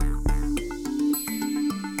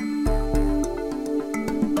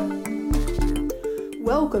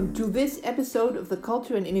Welcome to this episode of the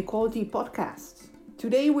Culture and Inequality podcast.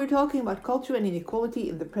 Today we're talking about culture and inequality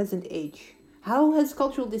in the present age. How has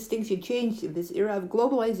cultural distinction changed in this era of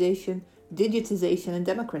globalization, digitization and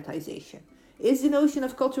democratization? Is the notion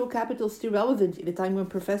of cultural capital still relevant in a time when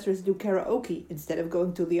professors do karaoke instead of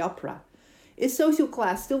going to the opera? Is social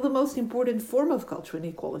class still the most important form of cultural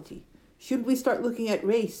inequality? Should we start looking at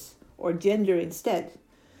race or gender instead?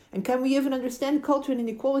 And can we even understand culture and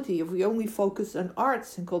inequality if we only focus on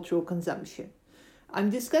arts and cultural consumption? I'm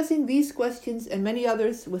discussing these questions and many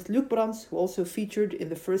others with Luc Brands, who also featured in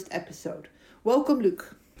the first episode. Welcome,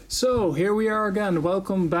 Luc. So here we are again.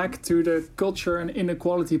 Welcome back to the Culture and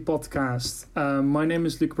Inequality podcast. My name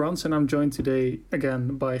is Luc Brands and I'm joined today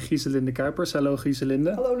again by Gieselinde Kuipers. Hello,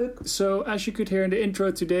 Gieselinde. Hello, Luc. So as you could hear in the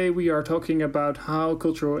intro today, we are talking about how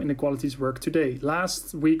cultural inequalities work today.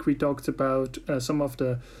 Last week we talked about some of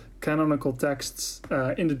the canonical texts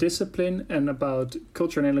in the discipline and about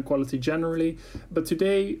culture and inequality generally. But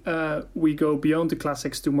today we go beyond the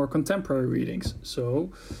classics to more contemporary readings.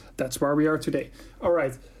 So that's where we are today. All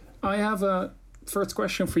right. I have a first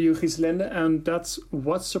question for you, Gieselinde, and that's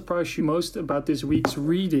what surprised you most about this week's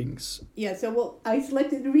readings? Yeah, I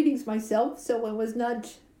selected the readings myself, so I was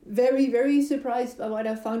not very surprised by what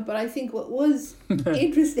I found, but I think what was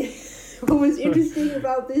interesting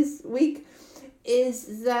about this week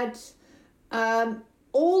is that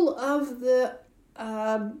all of the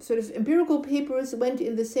sort of empirical papers went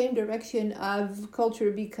in the same direction of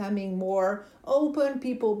culture becoming more open,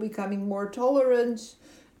 people becoming more tolerant,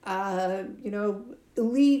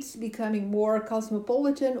 elites becoming more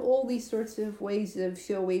cosmopolitan, all these sorts of ways of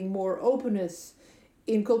showing more openness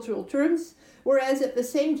in cultural terms. Whereas at the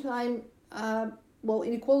same time,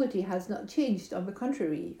 inequality has not changed. On the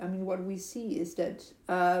contrary, I mean, what we see is that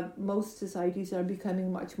most societies are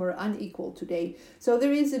becoming much more unequal today. So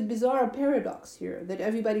there is a bizarre paradox here that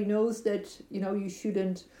everybody knows that, you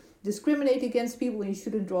shouldn't discriminate against people and you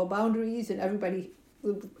shouldn't draw boundaries, and everybody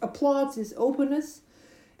applauds this openness.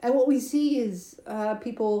 And what we see is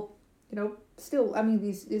people, still, I mean,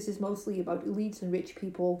 this is mostly about elites and rich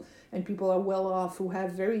people, and people are well off who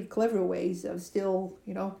have very clever ways of still,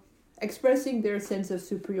 expressing their sense of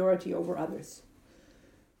superiority over others.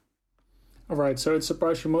 All right, so it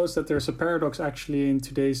surprised you most that there's a paradox actually in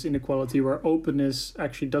today's inequality where openness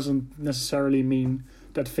actually doesn't necessarily mean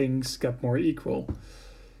that things get more equal.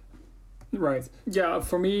 Right. Yeah,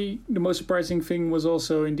 for me, the most surprising thing was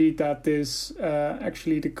also indeed that this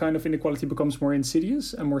actually the kind of inequality becomes more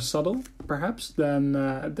insidious and more subtle, perhaps, than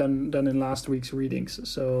in last week's readings.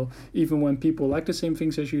 So even when people like the same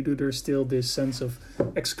things as you do, there's still this sense of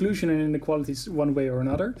exclusion and inequalities one way or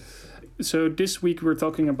another. So this week we're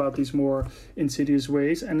talking about these more insidious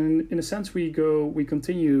ways, and in a sense we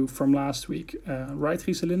continue from last week, right,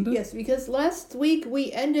 Gieselinde? Yes, because last week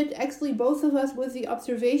we ended, actually both of us, with the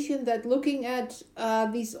observation that looking at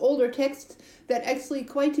these older texts, that actually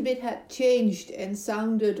quite a bit had changed and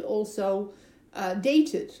sounded also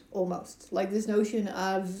dated almost, like this notion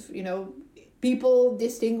of people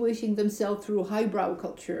distinguishing themselves through highbrow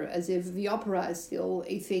culture, as if the opera is still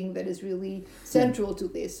a thing that is really central to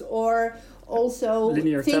this, or also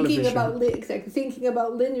thinking about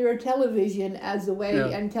linear television as a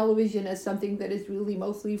way, and television as something that is really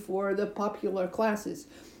mostly for the popular classes.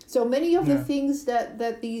 So many of the things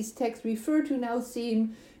that these texts refer to now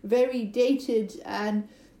seem very dated and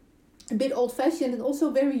a bit old-fashioned and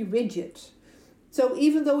also very rigid. So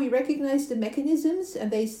even though we recognize the mechanisms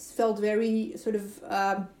and they felt very sort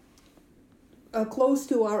of close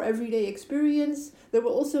to our everyday experience, there were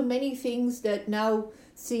also many things that now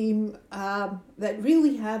seem that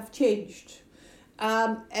really have changed.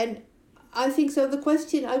 And I think so. The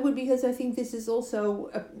question because I think this is also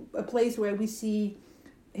a place where we see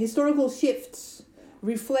historical shifts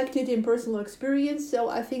reflected in personal experience. So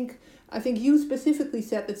I think you specifically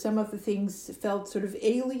said that some of the things felt sort of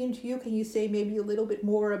alien to you. Can you say maybe a little bit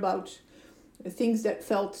more about things that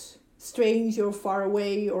felt strange or far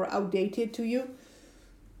away or outdated to you?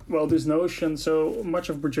 Well, this notion, so much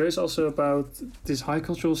of Bourdieu is also about this high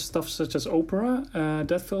cultural stuff such as opera,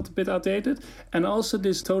 that felt a bit outdated. And also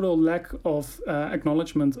this total lack of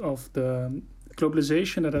acknowledgement of the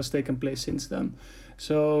globalization that has taken place since then.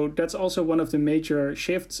 So that's also one of the major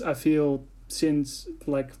shifts, I feel, since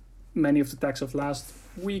many of the texts of last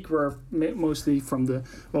week were mostly from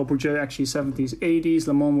Bourdieu actually 70s, 80s.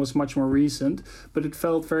 Le Monde was much more recent, but it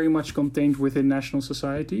felt very much contained within national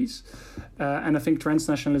societies. And I think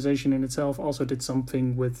transnationalization in itself also did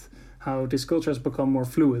something with how this culture has become more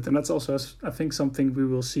fluid. And that's also, I think, something we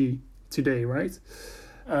will see today, right?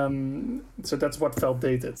 So that's what felt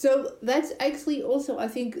dated. So that's actually also, I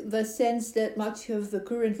think, the sense that much of the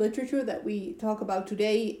current literature that we talk about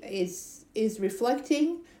today is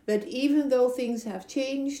reflecting, that even though things have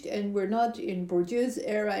changed and we're not in Bourdieu's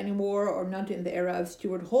era anymore, or not in the era of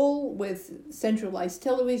Stuart Hall with centralized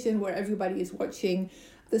television where everybody is watching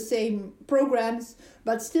the same programs,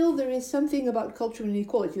 but still there is something about cultural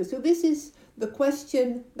inequality. So this is the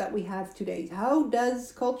question that we have today. How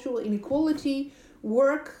does cultural inequality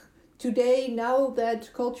work today, now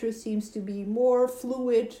that culture seems to be more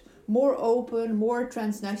fluid, more open, more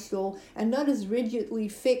transnational, and not as rigidly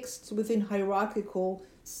fixed within hierarchical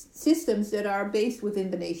systems that are based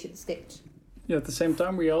within the nation state? Yeah, at the same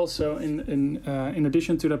time, we also, in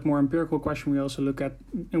addition to that more empirical question, we also look at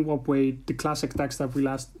in what way the classic text that we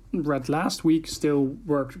read last week still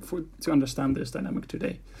work to understand this dynamic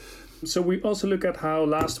today. So we also look at how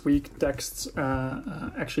last week texts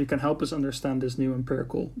actually can help us understand this new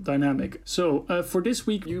empirical dynamic. So for this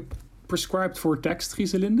week, you prescribed 4 texts,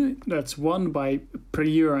 Giselinde. That's one by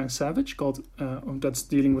Prieur and Savage, called that's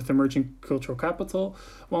dealing with emerging cultural capital.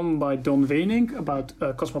 One by Don Wening about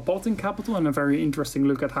cosmopolitan capital, and a very interesting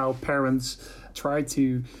look at how parents try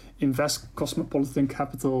to invest cosmopolitan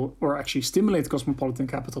capital, or actually stimulate cosmopolitan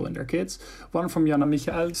capital in their kids. One from Jana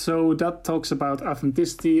Michael. So that talks about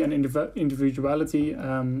authenticity and individuality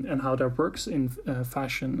and how that works in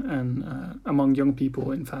fashion and among young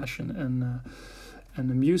people in fashion and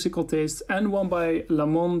the musical taste. And one by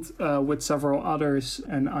Lamont with several others,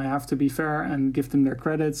 and I have to be fair and give them their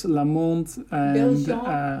credits. Lamont and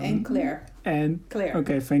Belchamp and Claire. And Claire.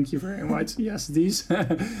 Okay, thank you very much. Yes, these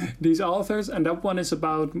authors, and that one is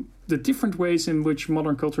about the different ways in which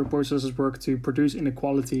modern cultural processes work to produce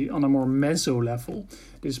inequality on a more meso level.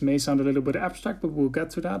 This may sound a little bit abstract, but we'll get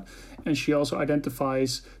to that. And she also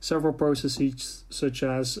identifies several processes such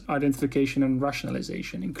as identification and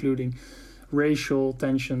rationalization, including racial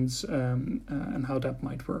tensions and how that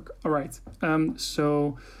might work. All right,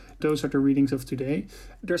 so those are the readings of today.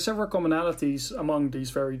 There are several commonalities among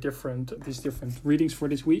these different readings for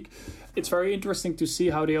this week. It's very interesting to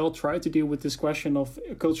see how they all try to deal with this question of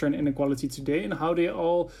culture and inequality today, and how they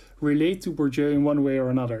all relate to Bourdieu in one way or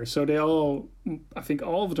another. So I think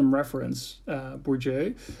all of them reference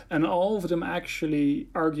Bourdieu, and all of them actually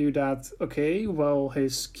argue that, okay, well,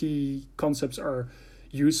 his key concepts are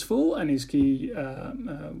useful, and his key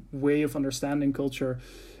way of understanding culture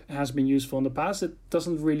has been useful in the past. It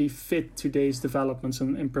doesn't really fit today's developments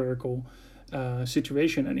and empirical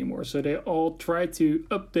situation anymore. So they all try to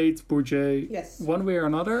update Bourdieu one way or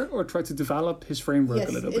another, or try to develop his framework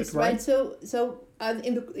a little bit, right? So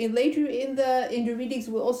later in the readings,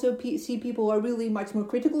 we'll also see people who are really much more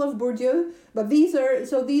critical of Bourdieu. But these are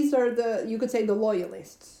the, you could say, the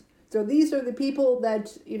loyalists. So these are the people that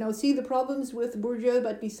see the problems with Bourdieu,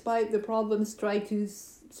 but despite the problems, try to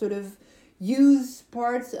sort of use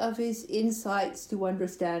parts of his insights to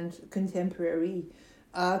understand contemporary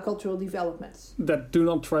cultural developments. That do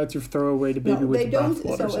not try to throw away the baby with the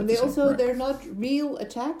bathwater. So, and they're not real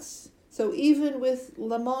attacks. So even with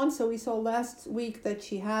Lamont, so we saw last week that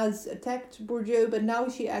she has attacked Bourdieu, but now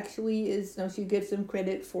she gives him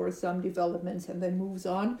credit for some developments and then moves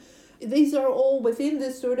on. These are all within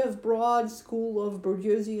this sort of broad school of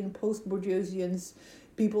Bourdieusian, post-Bourdieusians.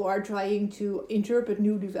 People are trying to interpret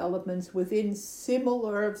new developments within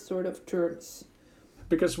similar sort of terms.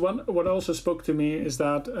 Because what also spoke to me is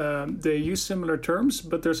that they use similar terms,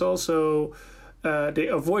 but there's also they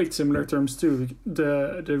avoid similar terms too.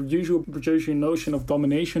 The usual Bourdieusian notion of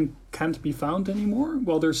domination can't be found anymore.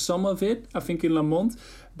 Well, there's some of it, I think, in Lamont,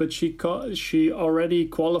 but she already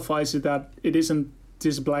qualifies it that it isn't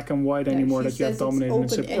this black and white anymore, that you have dominated and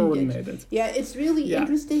subordinated. Yeah, it's really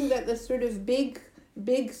interesting that the sort of big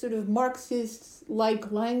sort of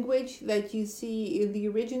Marxist-like language that you see in the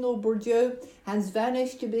original Bourdieu has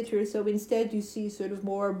vanished a bit here. So instead you see sort of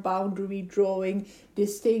more boundary drawing,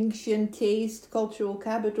 distinction, taste, cultural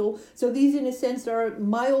capital. So these in a sense are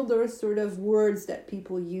milder sort of words that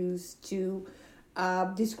people use to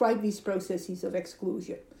describe these processes of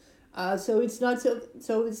exclusion. So it's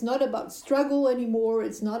not about struggle anymore.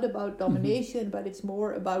 It's not about domination, but it's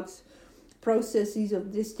more about processes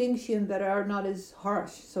of distinction that are not as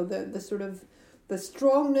harsh. So the sort of the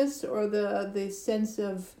strongness or the sense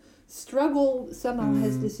of struggle somehow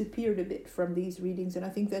has disappeared a bit from these readings, and I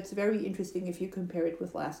think that's very interesting if you compare it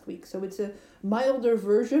with last week. So it's a milder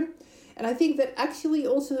version, and I think that actually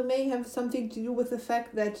also may have something to do with the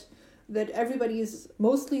fact that everybody is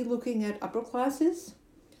mostly looking at upper classes.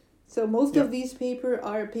 So most of these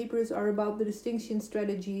papers are about the distinction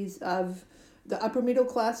strategies of the upper middle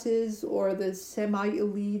classes or the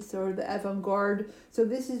semi-elites or the avant-garde. So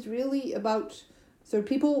this is really about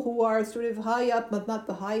people who are sort of high up but not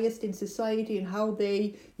the highest in society, and how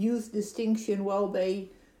they use distinction while they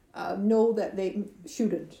know that they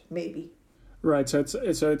shouldn't, maybe. Right, so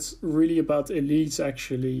it's really about elites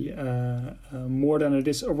actually, more than it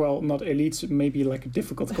is. Well, not elites, maybe like a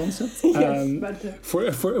difficult concept. Yes,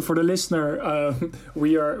 but for the listener,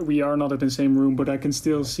 we are not in the same room, but I can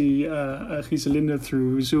still see Giselinde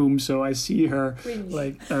through Zoom, so I see her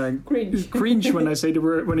cringe when I say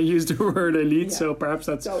when I use the word elite. Yeah. So perhaps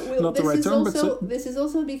that's not the right term. This is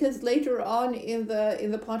also because later on in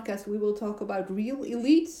the podcast we will talk about real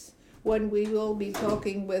elites, when we will be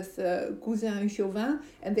talking with Cousin and Chauvin,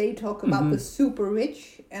 and they talk about the super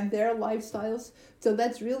rich and their lifestyles. So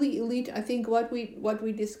that's really elite. I think what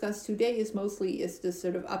we discuss today is the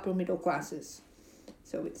sort of upper middle classes.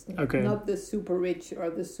 So it's not the super rich or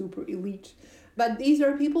the super elite. But these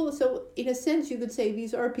are people, so in a sense you could say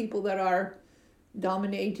these are people that are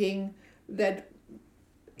dominating, that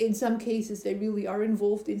in some cases they really are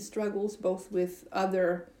involved in struggles, both with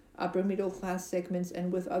other upper middle class segments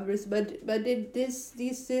and with others, but this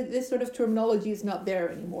sort of terminology is not there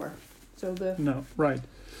anymore. So no, right.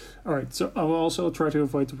 All right, so I will also try to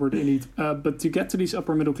avoid the word elite, but to get to these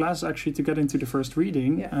upper middle classes, actually to get into the first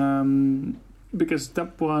reading, because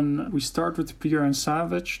that one we start with Pierre and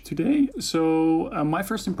Savage today. So my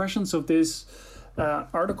first impressions of this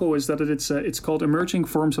article is that it's called Emerging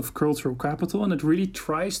Forms of Cultural Capital, and it really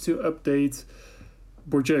tries to update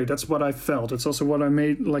Bourdieu. That's what I felt. It's also what I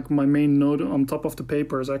made, like my main note on top of the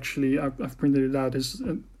paper is actually, I've printed it out, is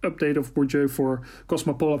an update of Bourdieu for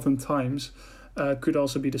Cosmopolitan Times. Could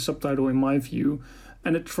also be the subtitle in my view.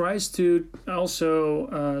 And it tries to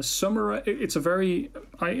also summarize. It's a very,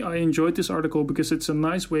 I enjoyed this article because it's a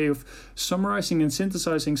nice way of summarizing and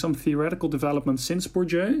synthesizing some theoretical developments since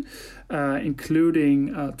Bourdieu,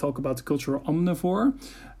 including talk about the cultural omnivore.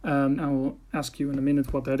 I will ask you in a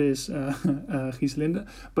minute what that is, Giselinde,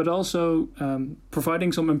 but also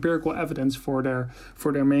providing some empirical evidence for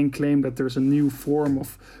their main claim that there's a new form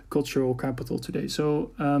of cultural capital today.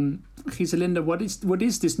 So, Giselinde, what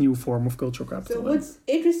is this new form of cultural capital? So what's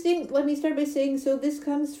interesting, let me start by saying, so this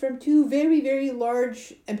comes from two very, very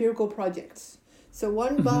large empirical projects. So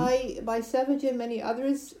one by Savage and many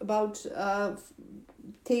others about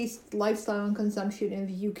taste, lifestyle and consumption in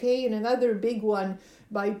the UK, and another big one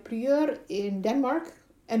by Prieur in Denmark.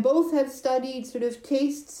 And both have studied sort of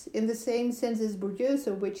tastes in the same sense as Bourdieu,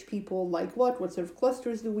 so which people like what sort of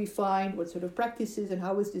clusters do we find, what sort of practices, and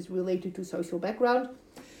how is this related to social background.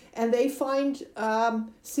 And they find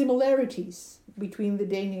similarities between the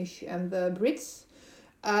Danish and the Brits.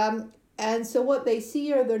 And so what they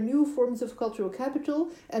see are their new forms of cultural capital,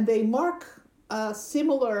 and they mark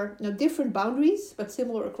similar, different boundaries, but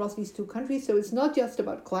similar across these two countries. So it's not just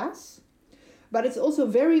about class, but it's also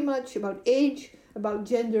very much about age, about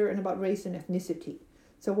gender, and about race and ethnicity.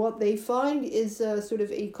 So what they find is sort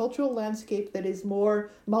of a cultural landscape that is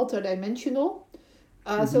more multidimensional.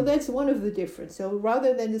 So that's one of the differences. So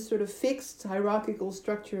rather than this sort of fixed hierarchical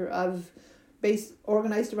structure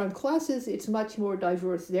organized around classes, it's much more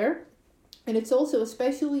diverse there. And it's also,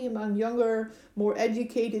 especially among younger, more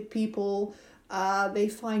educated people, they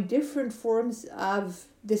find different forms of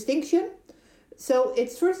distinction. So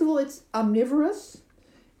first of all, it's omnivorous.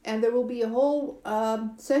 And there will be a whole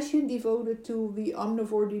session devoted to the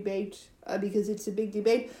omnivore debate because it's a big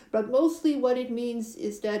debate. But mostly what it means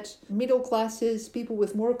is that middle classes, people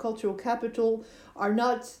with more cultural capital, are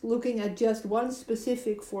not looking at just one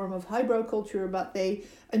specific form of highbrow culture, but they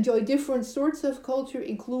enjoy different sorts of culture,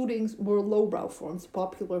 including more lowbrow forms,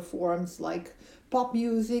 popular forms like pop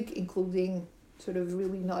music, including sort of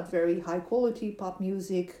really not very high quality pop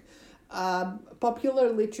music,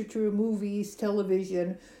 popular literature, movies,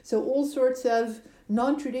 television. So all sorts of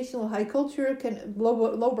non-traditional high culture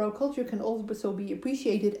lowbrow culture can also be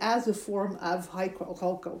appreciated as a form of high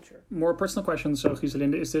culture. More personal question, so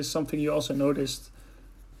Giselinde, is this something you also noticed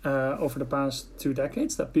over the past 2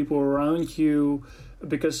 decades, that people around you,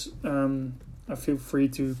 because I feel free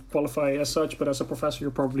to qualify as such, but as a professor,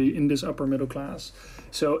 you're probably in this upper middle class.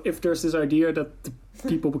 So if there's this idea that the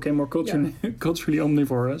people became more culturally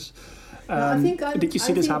omnivorous, did you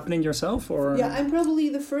see this happening yourself, or? Yeah, I'm probably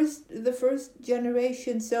the first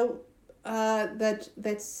generation. So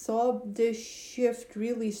that saw this shift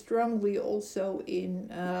really strongly also in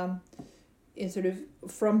sort of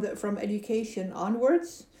from education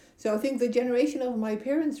onwards. So I think the generation of my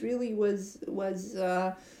parents really was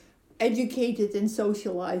educated and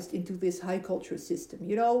socialized into this high culture system.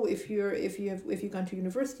 You know, if you've gone to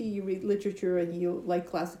university, you read literature and you like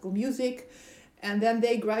classical music, and then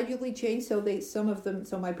they gradually change. So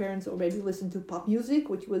my parents already listened to pop music,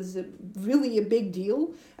 which was really a big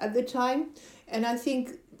deal at the time. And I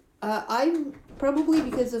think I'm probably,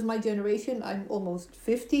 because of my generation, I'm almost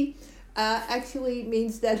 50.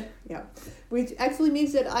 Which actually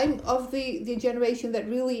means that I'm of the generation that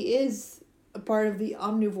really is a part of the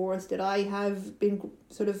omnivores, that I have been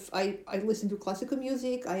I listen to classical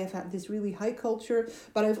music, I have had this really high culture,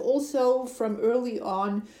 but I've also from early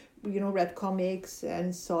on, read comics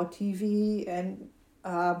and saw TV and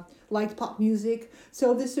liked pop music.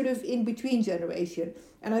 So this sort of in-between generation.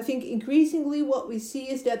 And I think increasingly what we see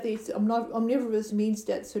is that it's omnivorous means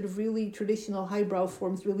that sort of really traditional highbrow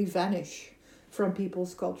forms really vanish from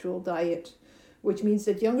people's cultural diet, which means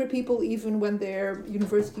that younger people, even when they're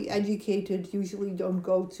university educated, usually don't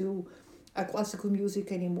go to classical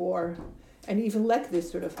music anymore and even lack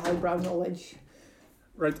this sort of highbrow knowledge.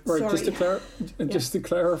 Right. Just to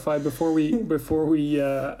clarify before we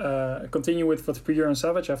continue with what Peter and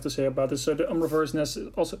Savage have to say about this. So the omnivoreness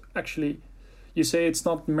also actually, you say it's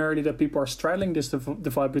not merely that people are straddling this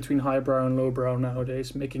divide between highbrow and lowbrow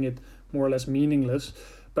nowadays, making it more or less meaningless,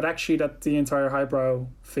 but actually that the entire highbrow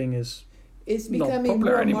thing is becoming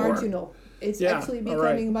more anymore. Marginal. It's actually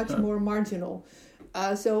becoming much more marginal.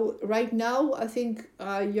 So right now, I think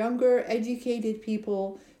younger educated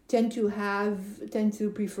people tend to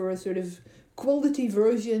prefer sort of quality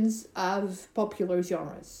versions of popular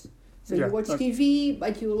genres. So you watch TV,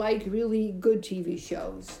 but you like really good TV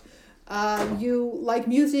shows. You like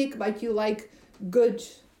music, but you like good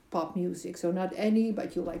pop music. So not any,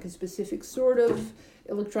 but you like a specific sort of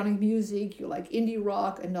electronic music. You like indie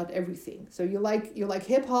rock and not everything. So you like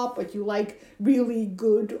hip hop, but you like really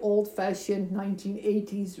good old fashioned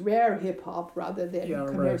 1980s rare hip hop rather than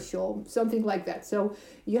commercial, something like that. So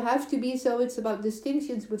you have to be. So it's about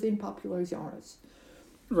distinctions within popular genres.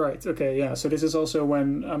 Right. Okay. Yeah. So this is also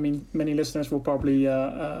when many listeners will probably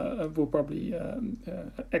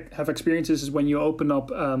have experiences when you open up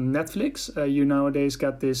Netflix. You nowadays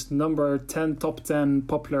get this number 10 top 10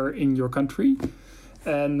 popular in your country,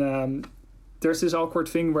 and there's this awkward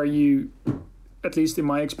thing where you, at least in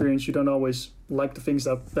my experience, you don't always like the things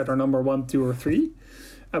that are number 1, 2, or 3,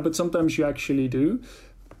 but sometimes you actually do.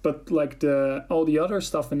 But like all the other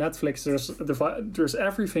stuff in Netflix, there's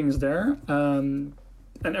everything's there.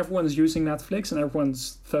 And everyone's using Netflix and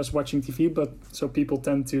everyone's thus watching TV, but so people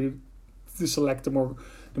tend to select the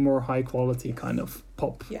more high quality kind of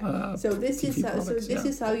pop. Yeah. This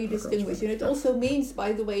is how you distinguish, and it also means,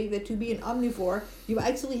 by the way, that to be an omnivore, you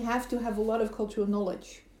actually have to have a lot of cultural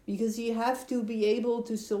knowledge, because you have to be able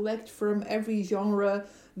to select from every genre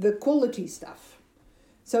the quality stuff.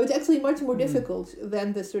 So it's actually much more difficult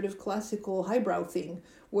than the sort of classical highbrow thing,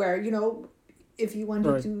 where if you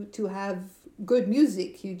wanted to have good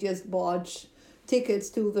music, you just bought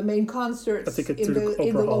tickets to the main concerts in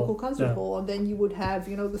the local concert hall, and then you would have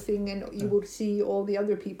the thing, and you would see all the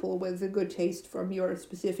other people with a good taste from your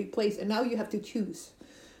specific place, and now you have to choose.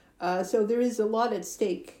 So there is a lot at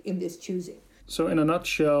stake in this choosing. So in a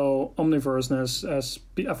nutshell, omnivoreness, as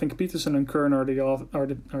I think Peterson and Kern are the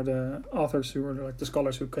authors who are like the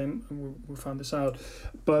scholars who found this out,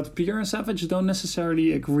 but Peter and Savage don't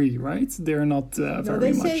necessarily agree, right? They're not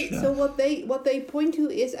very much. So what they point to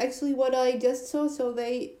is actually what I just saw. So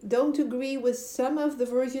they don't agree with some of the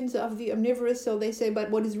versions of the omnivorous. So they say,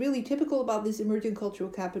 but what is really typical about this emergent cultural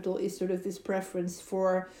capital is sort of this preference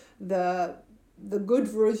for the good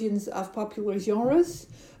versions of popular genres,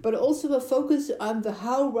 but also a focus on the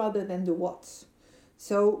how rather than the what.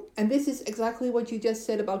 So, and this is exactly what you just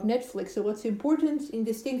said about Netflix. So what's important in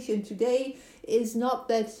distinction today is not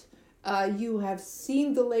that you have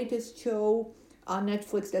seen the latest show on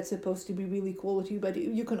Netflix that's supposed to be really quality, but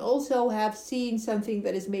you can also have seen something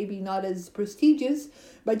that is maybe not as prestigious,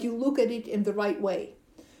 but you look at it in the right way.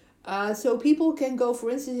 So people can go, for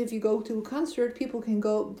instance, if you go to a concert,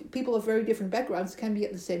 people of very different backgrounds can be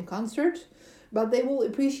at the same concert, but they will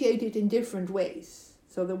appreciate it in different ways.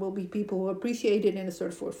 So there will be people who appreciate it in a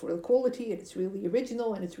sort of for the quality, and it's really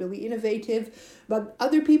original and it's really innovative, but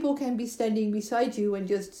other people can be standing beside you and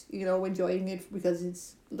just, enjoying it because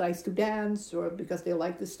it's nice to dance or because they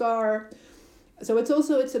like the star. So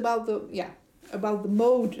it's about the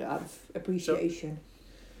mode of appreciation.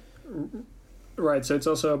 Right, so it's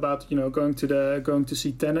also about going to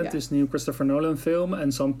see Tenet, this new Christopher Nolan film,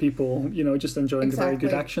 and some people just enjoying the very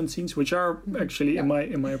good action scenes, which are actually in my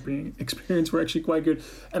experience were actually quite good,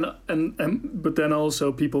 and but then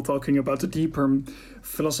also people talking about the deeper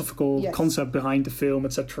philosophical concept behind the film,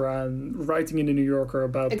 etc., and writing in the New Yorker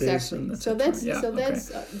about this. And so that's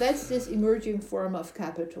this emerging form of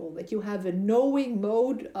capital, that you have a knowing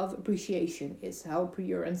mode of appreciation, is how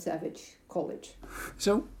Prieur and Savage call it.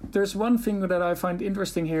 So there's one thing that I find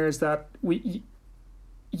interesting here is that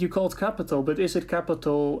you call it capital, but is it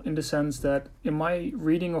capital in the sense that in my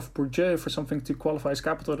reading of Bourdieu, for something to qualify as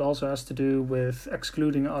capital, it also has to do with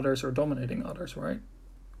excluding others or dominating others, right?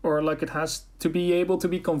 Or like it has to be able to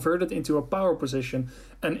be converted into a power position.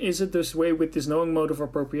 And is it this way with this knowing mode of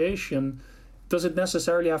appropriation? Does it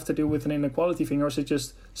necessarily have to do with an inequality thing, or is it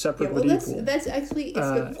just separate but equal? That's actually, it's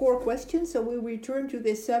the core question. So we return to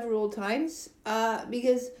this several times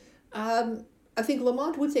because I think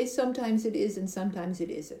Lamont would say sometimes it is and sometimes it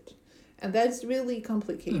isn't. And that's really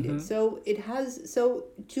complicated. Mm-hmm. So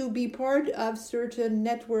to be part of certain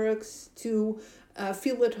networks, to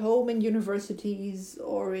feel at home in universities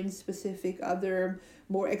or in specific other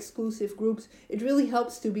more exclusive groups, it really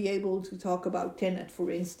helps to be able to talk about Tenet, for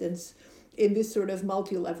instance, in this sort of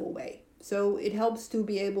multi-level way. So it helps to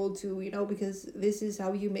be able to, because this is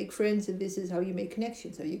how you make friends and this is how you make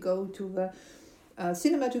connections. So you go to the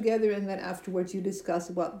cinema together, and then afterwards you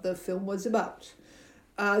discuss what the film was about.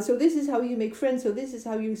 So this is how you make friends. So this is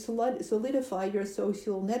how you solidify your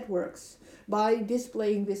social networks, by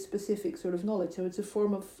displaying this specific sort of knowledge. So it's a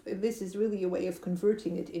form of, this is really a way of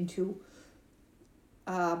converting it into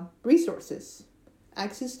resources,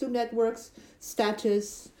 access to networks,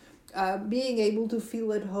 status, being able to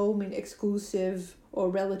feel at home in exclusive or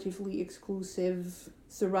relatively exclusive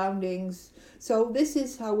surroundings. So this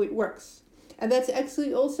is how it works. And that's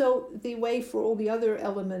actually also the way for all the other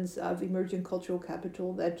elements of emergent cultural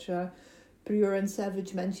capital that Prieur and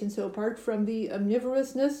Savage mentioned. So apart from the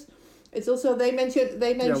omnivorousness, it's also, they mentioned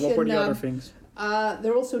what were the other things?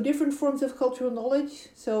 There are also different forms of cultural knowledge.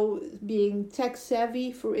 So being tech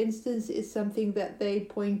savvy, for instance, is something that they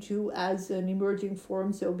point to as an emerging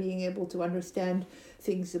form. So being able to understand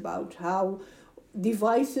things about how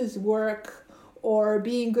devices work, or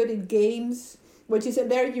being good at games, which is,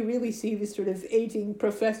 and there you really see this sort of aging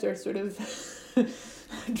professor sort of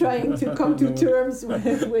trying to come to terms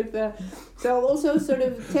with so also sort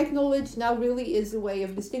of tech knowledge now really is a way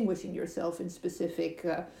of distinguishing yourself in specific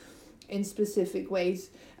ways.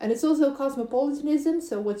 And it's also cosmopolitanism.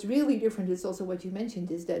 So what's really different is also what you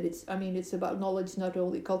mentioned, is that it's about knowledge, not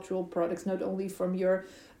only cultural products, not only from your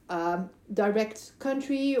direct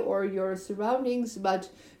country or your surroundings, but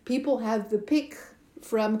people have the pick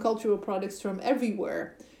from cultural products from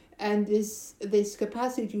everywhere. And this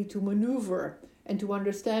capacity to maneuver and to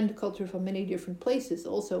understand culture from many different places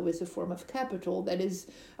also is a form of capital that is,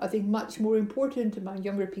 I think, much more important among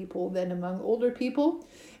younger people than among older people.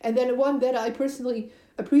 And then one that I personally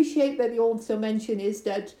appreciate that you also mention is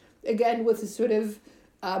that, again, with a sort of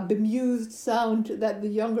bemused sound, that the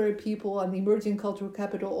younger people and the emerging cultural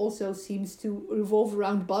capital also seems to revolve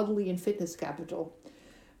around bodily and fitness capital.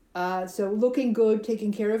 So looking good,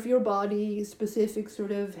 taking care of your body, specific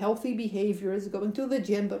sort of healthy behaviors, going to the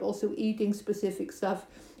gym, but also eating specific stuff,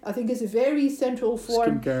 I think is a very central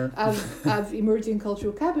form of emerging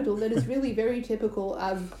cultural capital that is really very typical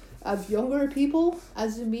of younger people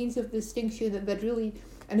as a means of distinction. That really,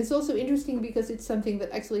 and it's also interesting because it's something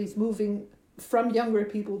that actually is moving from younger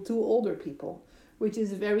people to older people, which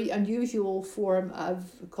is a very unusual form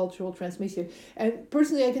of cultural transmission. And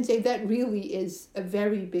personally, I can say that really is a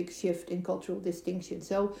very big shift in cultural distinction.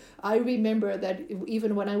 So I remember that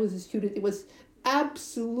even when I was a student, it was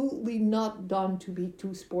absolutely not done to be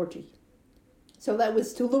too sporty. So that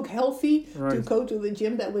was to look healthy, right, to go to the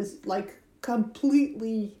gym. That was like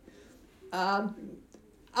completely out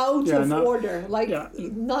of order,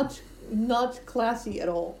 not classy at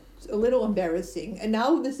all. A little embarrassing. And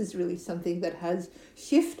now this is really something that has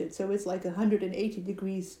shifted. So it's like 180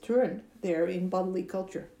 degrees turn there in bodily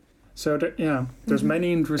culture. So there's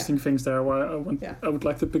many interesting things there I would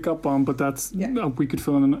like to pick up on, but that's we could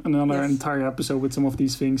fill in another entire episode with some of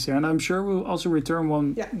these things. And I'm sure we'll also return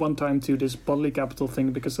one time to this bodily capital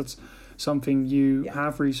thing, because that's something you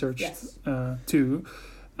have researched too.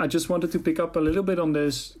 I just wanted to pick up a little bit on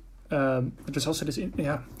this. There's also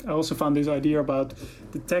I also found this idea about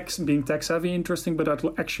the text being tech savvy interesting, but I'd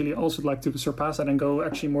actually also like to surpass that and go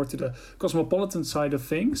actually more to the cosmopolitan side of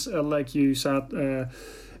things. Like you said,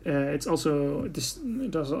 It's also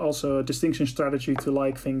there's also a distinction strategy to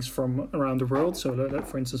like things from around the world. So that,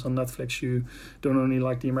 for instance, on Netflix, you don't only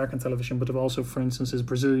like the American television, but also, for instance, this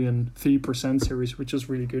Brazilian 3% series, which is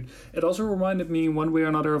really good. It also reminded me in one way or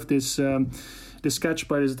another of this sketch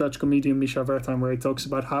by this Dutch comedian Misha Wertheim, where he talks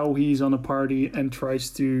about how he's on a party and tries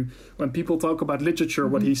to, when people talk about literature,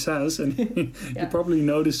 what he says, and you probably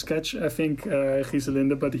know this sketch, I think,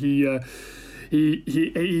 Giselinde, but he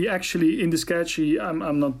actually, in the sketch,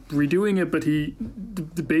 I'm not redoing it, but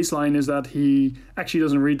the baseline is that he actually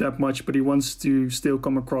doesn't read that much, but he wants to still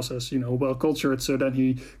come across as, well cultured. So then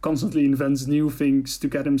he constantly invents new things to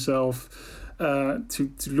get himself to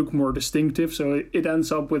look more distinctive. So it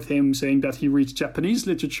ends up with him saying that he reads Japanese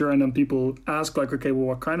literature, and then people ask like, okay, well,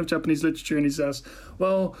 what kind of Japanese literature? And he says,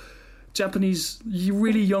 well, Japanese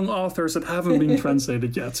really young authors that haven't been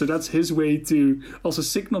translated yet. So that's his way to also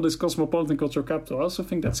signal this cosmopolitan cultural capital. I also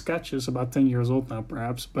think that sketch is about 10 years old now,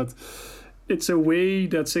 perhaps, but it's a way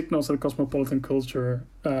that signals that cosmopolitan cultural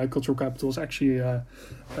capital is actually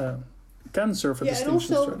can serve a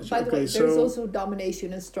distinction strategy. By the way, there's also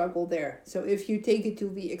domination and struggle there. So if you take it to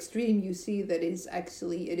the extreme, you see that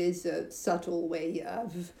it is a subtle way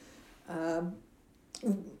of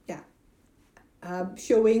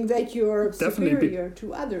showing that you're superior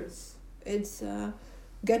to others. It's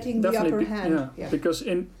getting the upper hand. Because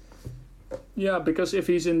if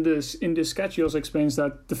he's in this sketch, he also explains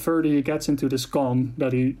that the further he gets into this con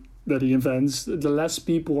that he invents, the less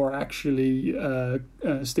people are actually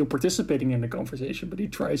still participating in the conversation. But he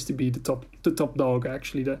tries to be the top dog,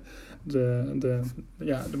 actually, the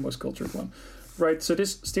most cultured one. Right, so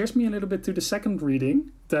this steers me a little bit to the second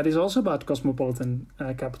reading that is also about cosmopolitan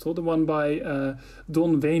capital, the one by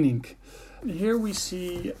Don Weenink. Here we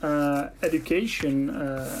see education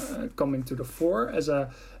coming to the fore as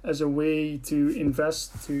a way to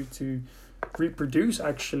invest, to reproduce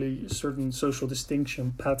actually certain social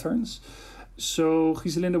distinction patterns. So,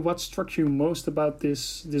 Giselinde, what struck you most about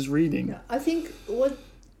this reading? Yeah, I think what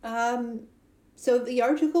so the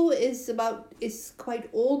article is quite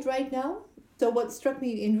old right now. So what struck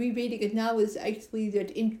me in rereading it now is actually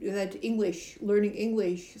that learning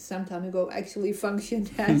English some time ago actually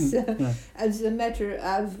functioned as a matter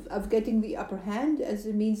of getting the upper hand as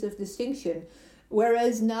a means of distinction.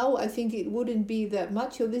 Whereas now I think it wouldn't be that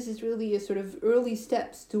much. So this is really a sort of early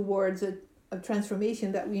steps towards a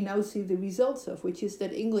transformation that we now see the results of, which is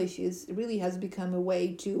that English really has become a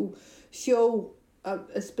way to show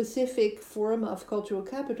a specific form of cultural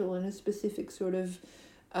capital and a specific sort of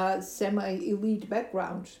semi-elite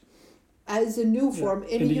background as a new form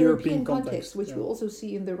in a European context, which we'll also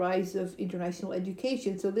see in the rise of international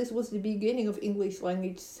education. So this was the beginning of English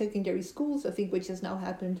language secondary schools, I think, which has now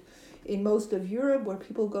happened in most of Europe, where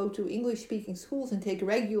people go to English-speaking schools and take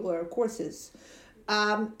regular courses.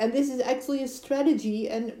 And this is actually a strategy,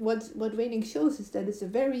 and what Weenink shows is that it's a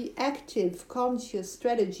very active, conscious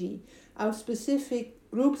strategy of specific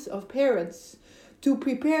groups of parents to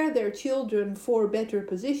prepare their children for better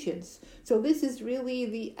positions. So this is really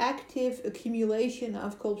the active accumulation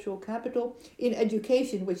of cultural capital in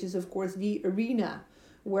education, which is, of course, the arena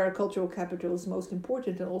where cultural capital is most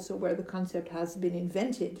important and also where the concept has been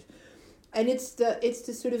invented. And it's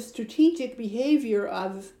the sort of strategic behavior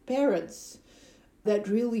of parents that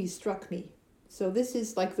really struck me. So this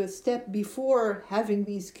is like the step before having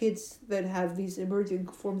these kids that have these emerging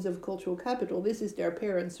forms of cultural capital. This is their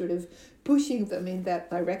parents sort of pushing them in that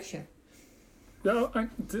direction.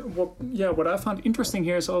 What I found interesting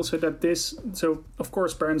here is also that so of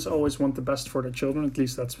course parents always want the best for their children, at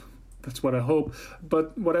least that's what I hope.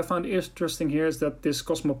 But what I found interesting here is that this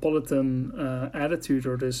cosmopolitan attitude,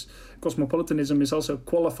 or this cosmopolitanism, is also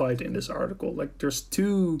qualified in this article. Like there's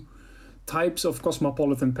two types of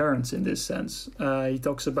cosmopolitan parents in this sense. He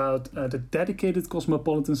talks about the dedicated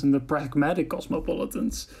cosmopolitans and the pragmatic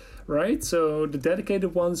cosmopolitans, right? So the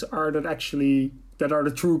dedicated ones are that are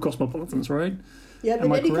the true cosmopolitans, right? Yeah, the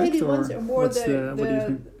dedicated ones are more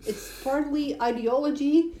it's partly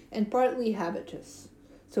ideology and partly habitus.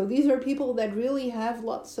 So these are people that really have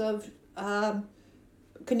lots of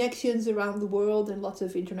connections around the world and lots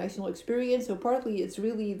of international experience. So partly it's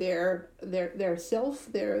really their self,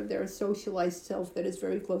 their socialized self that is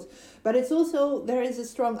very close. But it's also, there is a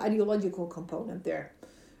strong ideological component there.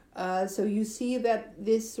 So you see that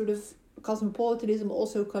this sort of cosmopolitanism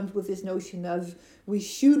also comes with this notion of we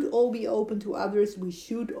should all be open to others, we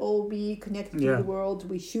should all be connected to the world,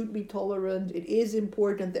 we should be tolerant, it is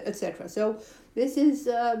important, etc. So this is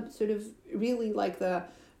sort of really like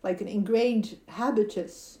an ingrained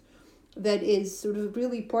habitus that is sort of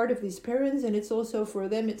really part of these parents, and it's also for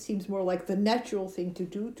them, it seems more like the natural thing to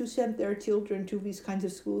do, to send their children to these kinds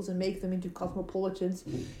of schools and make them into cosmopolitans.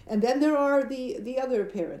 And then there are the other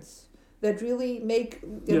parents that really make,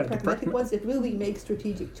 the pragmatic ones that really make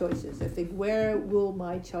strategic choices. I think, where will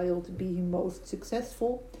my child be most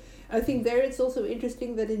successful? I think there it's also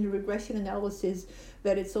interesting that in the regression analysis,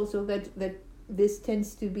 that it's also that this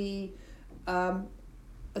tends to be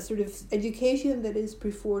a sort of education that is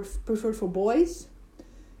preferred for boys,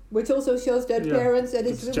 which also shows that parents, that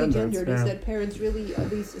it's really gendered, is that parents really, at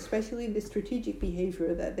least especially in the strategic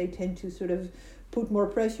behavior, that they tend to sort of put more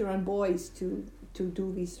pressure on boys to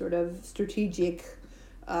do these sort of strategic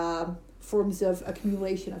forms of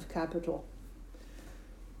accumulation of capital.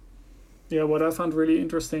 Yeah, what I found really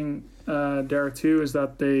interesting there too is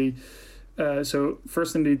that they, so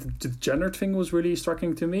first indeed the gendered thing was really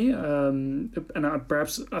striking to me, and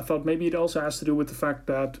perhaps I thought maybe it also has to do with the fact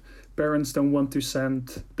that parents don't want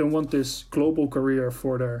this global career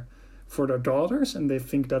for their daughters, and they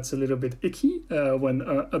think that's a little bit icky when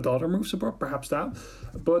a daughter moves abroad, perhaps that.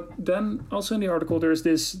 But then also in the article there's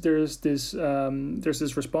this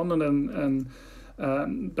respondent, and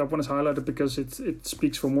that one is highlighted because it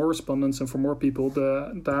speaks for more respondents and for more people.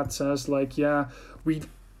 That says like, and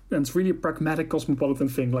it's really a pragmatic cosmopolitan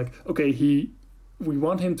thing. Like, okay, we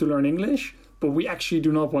want him to learn English, but we actually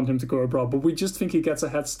do not want him to go abroad. But we just think he gets a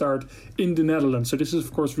head start in the Netherlands. So this is,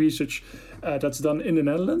 of course, research that's done in the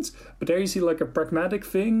Netherlands. But there you see like a pragmatic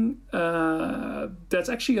thing that's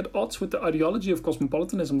actually at odds with the ideology of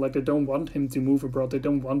cosmopolitanism. Like, they don't want him to move abroad. They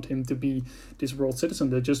don't want him to be this world citizen.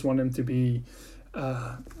 They just want him to be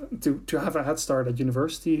to have a head start at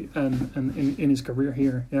university and in his career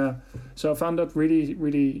here. Yeah. So I found that really,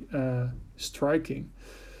 really striking.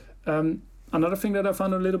 Another thing that I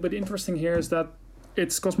found a little bit interesting here is that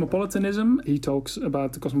it's cosmopolitanism. He talks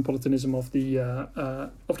about the cosmopolitanism of the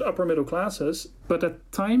upper middle classes, but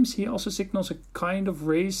at times he also signals a kind of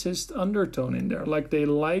racist undertone in there. Like, they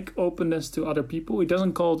like openness to other people. He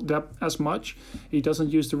doesn't call it that as much. He doesn't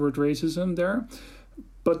use the word racism there,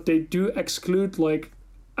 but they do exclude like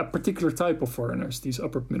a particular type of foreigners, these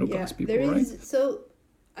upper middle class people, right? So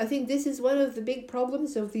I think this is one of the big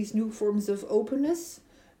problems of these new forms of openness,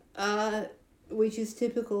 which is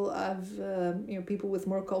typical of people with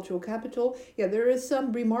more cultural capital. Yeah, there is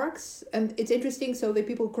some remarks, and it's interesting. So the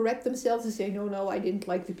people correct themselves and say, no, I didn't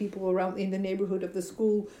like the people around in the neighborhood of the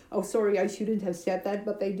school. Oh, sorry, I shouldn't have said that,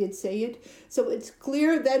 but they did say it. So it's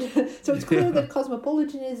clear that that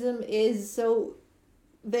cosmopolitanism is so.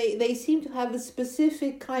 They seem to have a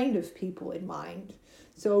specific kind of people in mind.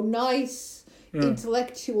 So nice,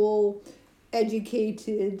 intellectual,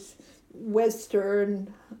 educated,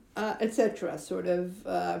 Western, etc. sort of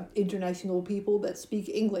international people that speak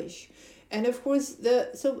English. And of course,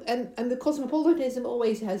 the cosmopolitanism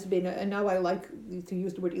always has been, and now I like to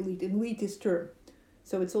use the word elitist term.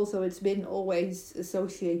 So it's been always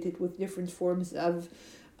associated with different forms of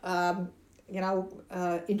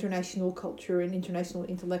international culture and international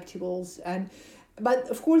intellectuals, but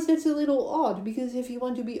of course that's a little odd, because if you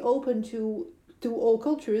want to be open to all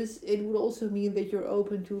cultures, it would also mean that you're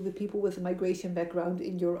open to the people with a migration background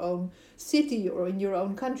in your own city or in your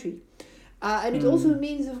own country. And it also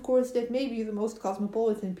means, of course, that maybe the most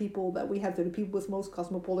cosmopolitan people that we have, the people with most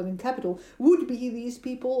cosmopolitan capital, would be these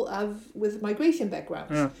people with migration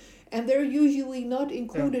backgrounds. Yeah. And they're usually not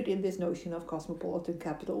included in this notion of cosmopolitan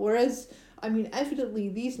capital. Whereas, evidently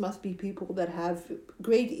these must be people that have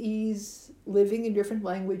great ease living in different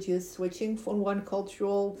languages, switching from one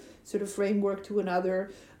cultural sort of framework to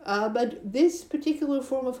another. But this particular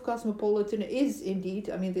form of cosmopolitan is indeed,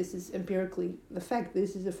 this is empirically the fact,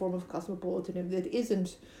 this is a form of cosmopolitanism that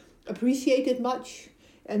isn't appreciated much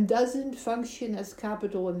and doesn't function as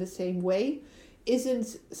capital in the same way,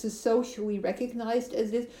 isn't socially recognized as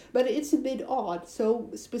this, but it's a bit odd. So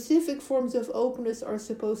specific forms of openness are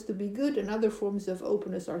supposed to be good, and other forms of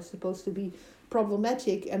openness are supposed to be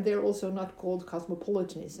problematic, and they're also not called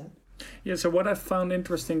cosmopolitanism. Yeah, so what I found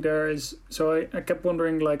interesting there is, so I kept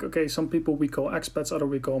wondering, like, okay, some people we call expats, other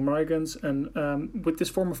we call migrants, and with this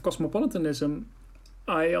form of cosmopolitanism,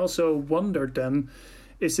 I also wondered then,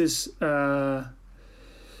 is this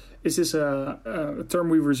a term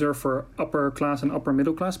we reserve for upper class and upper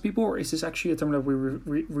middle class people, or is this actually a term that we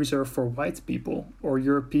reserve for white people or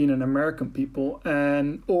European and American people,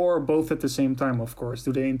 or both at the same time? Of course,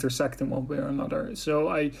 do they intersect in one way or another? So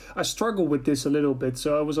I struggle with this a little bit.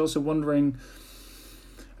 So I was also wondering.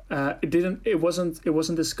 It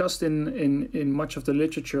wasn't discussed in much of the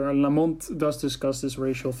literature. Lamont does discuss this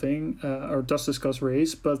racial thing, or does discuss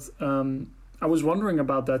race, but I was wondering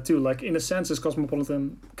about that too. Like, in a sense, is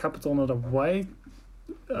cosmopolitan capital not a wide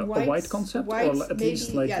concept, or at maybe,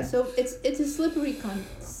 least like So it's a slippery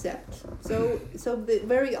concept.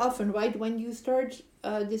 Very often, right, when you start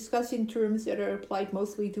discussing terms that are applied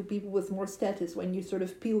mostly to people with more status, when you sort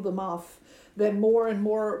of peel them off, then more and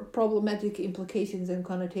more problematic implications and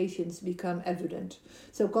connotations become evident.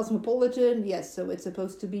 So cosmopolitan, yes, so it's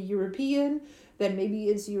supposed to be European, then maybe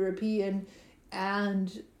it's European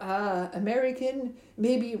and American.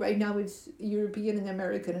 Maybe right now it's European and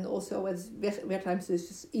American, and also as times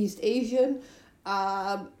it's East Asian.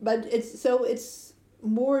 But it's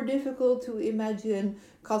more difficult to imagine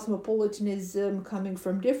cosmopolitanism coming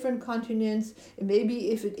from different continents. And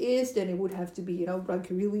maybe if it is, then it would have to be, like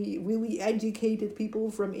really, really educated people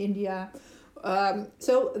from India.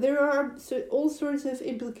 So there are all sorts of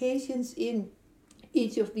implications in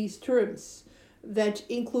each of these terms that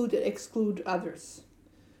include and exclude others.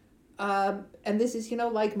 And this is,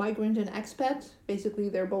 like migrant and expat. Basically,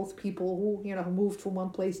 they're both people who, moved from one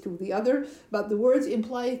place to the other. But the words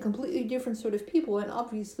imply a completely different sort of people. And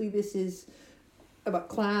obviously, this is about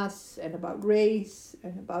class and about race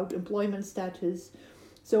and about employment status.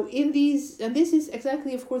 So in these, and this is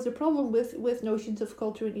exactly, of course, the problem with notions of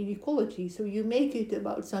culture and inequality. So you make it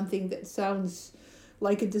about something that sounds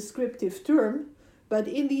like a descriptive term, but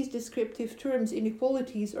in these descriptive terms,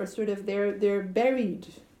 inequalities are sort of, they're buried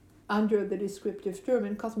under the descriptive term,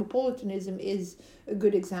 and cosmopolitanism is a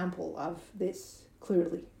good example of this,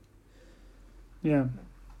 clearly. Yeah,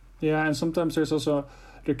 and sometimes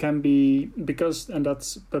there can be,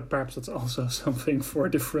 but perhaps that's also something for a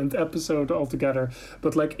different episode altogether,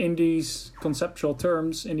 but like in these conceptual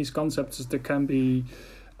terms, in these concepts, there can be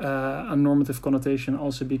a normative connotation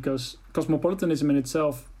also, because cosmopolitanism in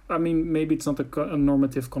itself, I mean, maybe it's not a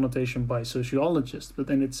normative connotation by sociologists, but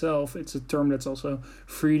in itself, it's a term that's also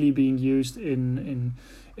freely being used in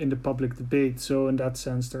the public debate. So in that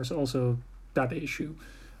sense, there's also that issue,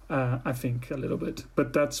 I think, a little bit.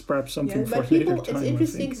 But that's perhaps something for later time.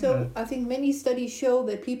 It's interesting. I think many studies show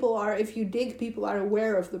that if you dig, people are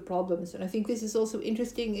aware of the problems. And I think this is also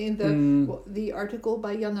interesting in the article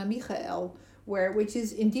by Jana Michael, which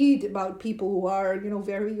is indeed about people who are,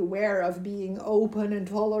 very aware of being open and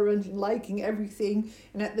tolerant and liking everything,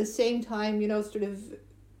 and at the same time, sort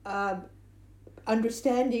of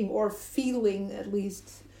understanding or feeling at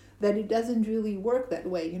least that it doesn't really work that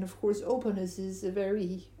way. And of course, openness is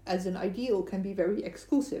as an ideal, can be very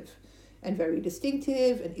exclusive and very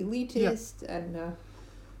distinctive and elitist and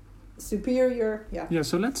superior. Yeah,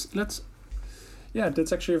 so let's yeah,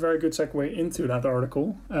 that's actually a very good segue into that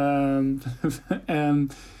article.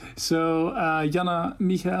 So Jana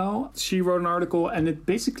Michael, she wrote an article, and it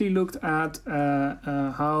basically looked at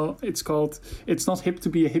how it's not hip to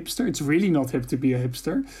be a hipster. It's really not hip to be a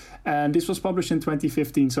hipster. And this was published in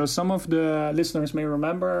 2015. So some of the listeners may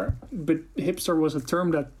remember, but hipster was a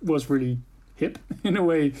term that was really hip in a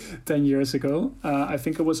way 10 years ago. I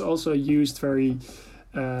think it was also used very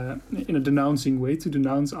in a denouncing way, to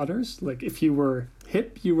denounce others. Like if you were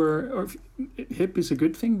hip, hip is a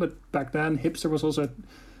good thing, but back then hipster was also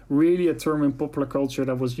really a term in popular culture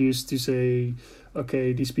that was used to say,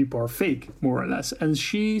 okay, these people are fake, more or less. And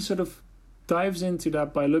she sort of dives into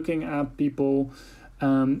that by looking at people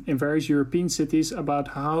in various European cities about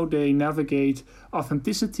how they navigate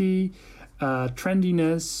authenticity,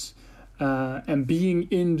 trendiness, and being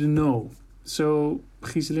in the know. So,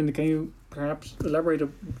 Giselinde, can you perhaps elaborate on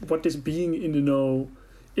what this being in the know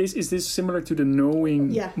is? Is this similar to the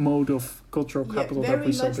knowing mode of cultural capital that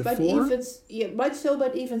we saw before? Much so,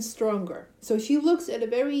 but even stronger. So she looks at a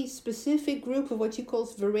very specific group of what she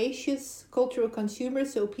calls voracious cultural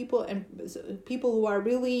consumers. So people who are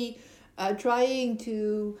really trying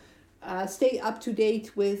to stay up to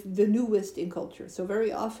date with the newest in culture. So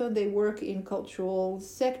very often they work in cultural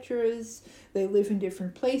sectors. They live in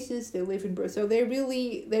different places. So they're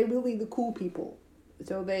really the cool people.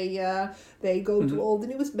 So they go to all the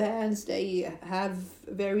newest bands. They have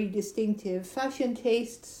very distinctive fashion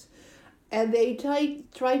tastes, and they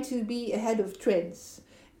try to be ahead of trends.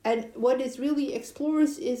 And what it really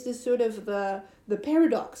explores is the sort of the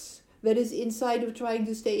paradox that is inside of trying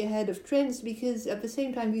to stay ahead of trends, because at the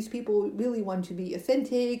same time these people really want to be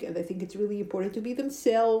authentic, and they think it's really important to be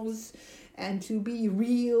themselves and to be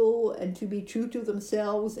real and to be true to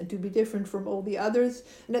themselves and to be different from all the others.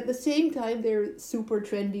 And at the same time they're super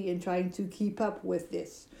trendy and trying to keep up with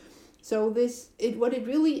this. So what it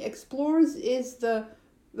really explores is the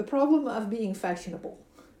problem of being fashionable.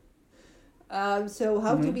 So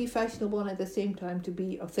how to be fashionable and at the same time to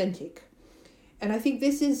be authentic. And I think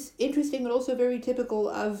this is interesting and also very typical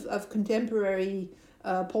of contemporary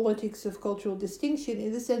politics of cultural distinction,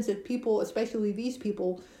 in the sense that people, especially these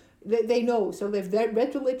people, they know. So they've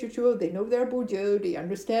read the literature, they know their Bourdieu, they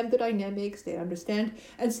understand the dynamics, they understand,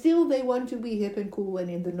 and still they want to be hip and cool and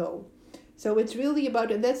in the know. So it's really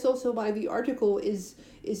about, and that's also why the article is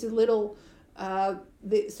a little,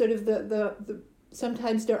 the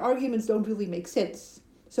sometimes their arguments don't really make sense.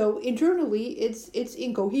 So internally, it's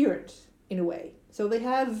incoherent in a way. So they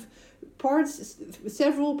have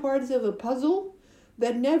several parts of a puzzle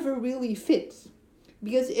that never really fit.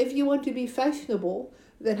 Because if you want to be fashionable,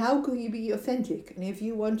 then how can you be authentic? And if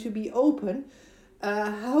you want to be open,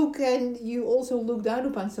 how can you also look down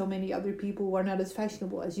upon so many other people who are not as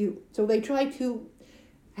fashionable as you? So they try to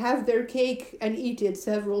have their cake and eat it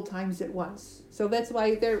several times at once. So that's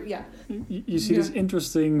why they're, You see this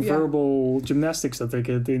interesting verbal gymnastics that they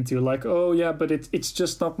get into, like, oh yeah, but it's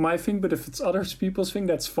just not my thing, but if it's other people's thing,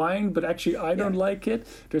 that's fine, but actually I don't like it.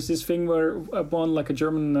 There's this thing where a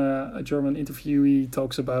German interviewee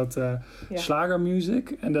talks about Schlager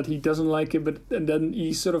music, and that he doesn't like it, and then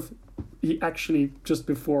he actually just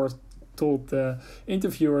before told the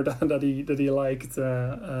interviewer that he liked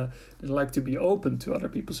to be open to other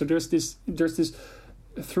people. So there's this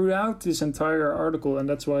throughout this entire article, and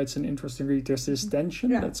that's why it's an interesting read. There's this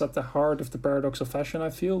tension that's at the heart of the paradox of fashion. I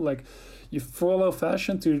feel like you follow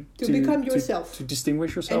fashion to become yourself, to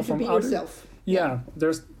distinguish yourself and from others. Yourself.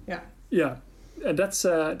 And that's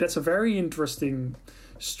a very interesting,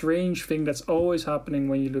 strange thing that's always happening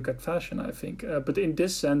when you look at fashion, I think. But in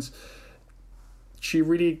this sense, she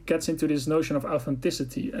really gets into this notion of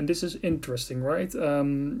authenticity. And this is interesting, right?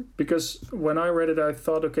 Because when I read it, I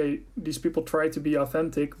thought, okay, these people try to be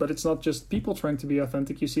authentic, but it's not just people trying to be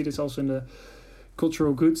authentic. You see this also in the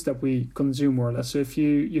cultural goods that we consume, more or less. So if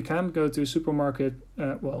you can't go to a supermarket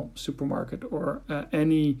or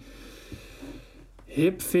any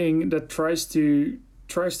hip thing that tries to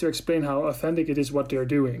explain how authentic it is what they're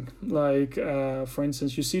doing. Like, for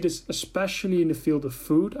instance, you see this especially in the field of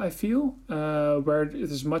food, I feel, where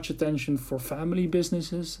there's much attention for family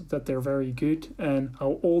businesses, that they're very good, and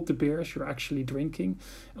how old the beers you're actually drinking.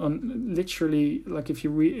 Literally, like if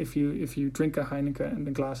you drink a Heineken and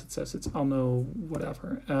the glass, it says it's Anno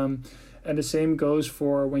whatever. And the same goes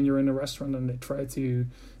for when you're in a restaurant and they try to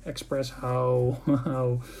express how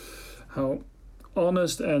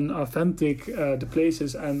honest and authentic the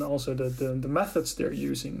places, and also the methods they're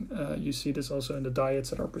using. You see this also in the diets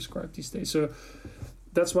that are prescribed these days. So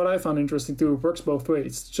that's what I found interesting too. It works both ways.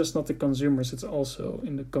 It's just not the consumers, it's also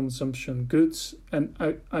in the consumption goods. And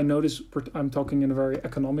I notice I'm talking in a very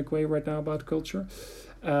economic way right now about culture.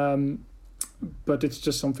 But it's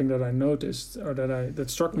just something that I noticed, or that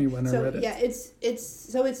struck me when I read it. Yeah,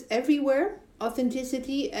 it's everywhere.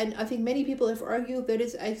 Authenticity, and I think many people have argued that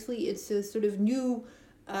it's a sort of new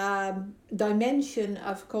dimension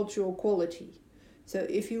of cultural quality. So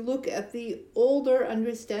if you look at the older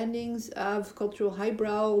understandings of cultural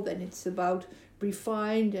highbrow, then it's about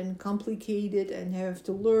refined and complicated, and you have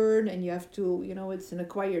to learn, and you have to, it's an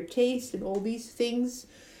acquired taste and all these things.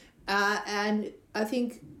 And I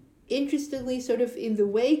think, interestingly, sort of in the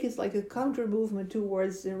wake is like a counter movement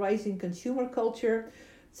towards the rising consumer culture.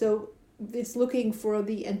 So it's looking for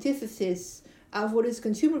the antithesis of what is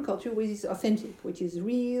consumer culture, which is authentic, which is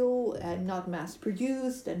real and not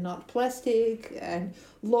mass-produced and not plastic and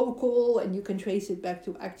local, and you can trace it back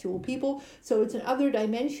to actual people. So it's another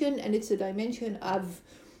dimension, and it's a dimension of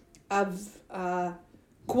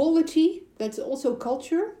quality that's also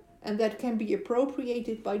culture, and that can be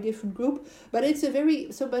appropriated by different group. But it's a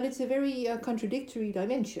very contradictory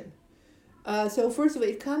dimension. So first of all,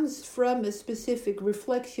 it comes from a specific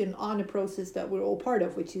reflection on a process that we're all part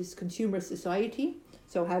of, which is consumer society.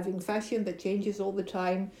 So having fashion that changes all the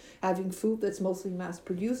time, having food that's mostly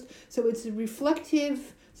mass-produced. So it's a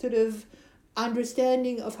reflective sort of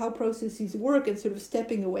understanding of how processes work and sort of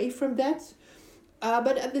stepping away from that.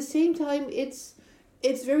 But at the same time, it's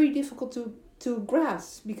very difficult to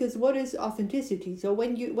grasp, because what is authenticity? So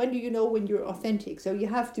when do you know when you're authentic? So you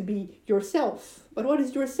have to be yourself. But what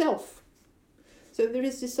is yourself? So there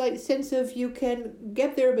is this sense of you can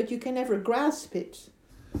get there, but you can never grasp it.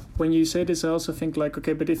 When you say this, I also think like,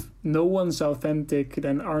 okay, but if no one's authentic,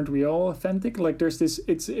 then aren't we all authentic? Like there's this,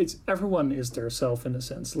 it's everyone is their self in a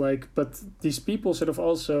sense. Like, but these people sort of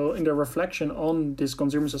also in their reflection on this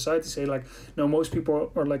consumer society say like, no, most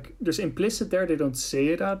people are like, there's implicit there, they don't say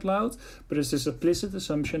it out loud, but there's this implicit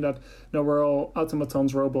assumption that no, we're all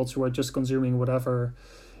automatons, robots who are just consuming whatever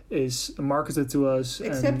is marketed to us,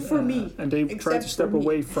 except for me, and they try to step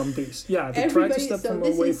away from this. Yeah, they try to step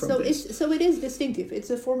away from this. So it is distinctive. It's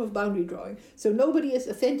a form of boundary drawing. So nobody is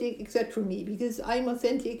authentic except for me, because I'm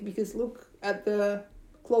authentic because look at the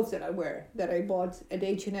clothes that I wear, that I bought at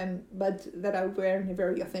H&M, but that I wear in a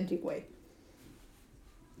very authentic way.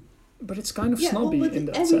 But it's kind of snobby in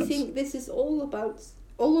that sense. This is all about,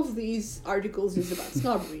 all of these articles is about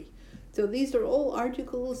snobbery. So these are all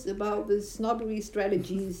articles about the snobbery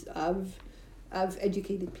strategies of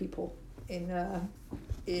educated people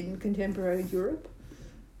in contemporary Europe.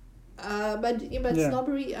 But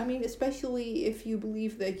snobbery, I mean, especially if you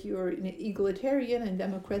believe that you're an egalitarian and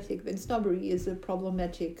democratic, then snobbery is a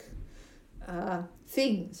problematic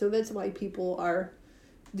thing. So that's why people are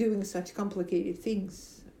doing such complicated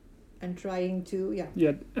things and trying to,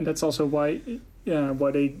 and that's also why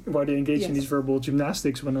they engage in these verbal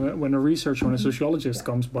gymnastics when a researcher, when a sociologist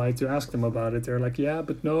comes by to ask them about it. They're like,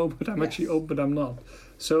 but I'm actually open, but I'm not.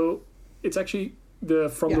 So it's actually the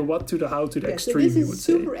what to the how to the extreme. So this is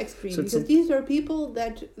super extreme, because these are people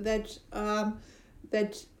that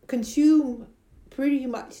consume pretty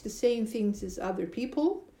much the same things as other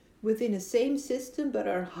people within the same system, but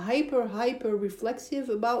are hyper reflexive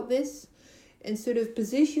about this and sort of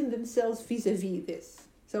position themselves vis-a-vis this.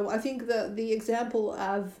 So I think the example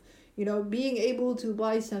of, being able to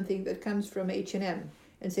buy something that comes from H&M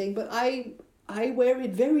and saying, but I wear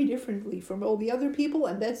it very differently from all the other people,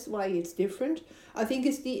 and that's why it's different, I think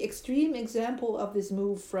is the extreme example of this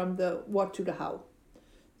move from the what to the how.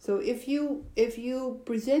 So if you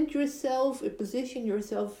present yourself, position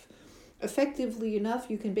yourself effectively enough,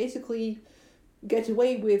 you can basically get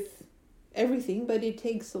away with everything, but it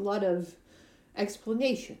takes a lot of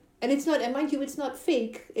explanation. And it's not, and mind you, it's not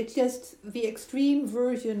fake. It's just the extreme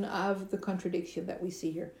version of the contradiction that we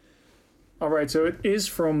see here. All right, so it is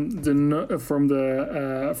from the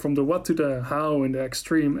what to the how in the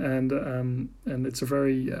extreme, and it's a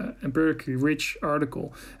very empirically rich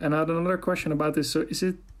article. And I had another question about this. So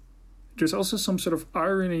there's also some sort of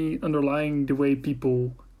irony underlying the way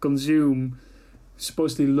people consume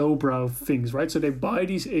supposedly lowbrow things, right? So they buy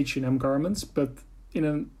these H&M garments, but in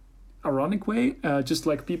an ironic way, just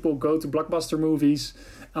like people go to blockbuster movies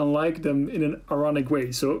and like them in an ironic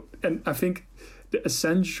way. So, and I think the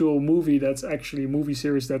essential movie that's actually a movie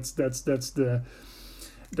series that's the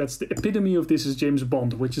epitome of this is James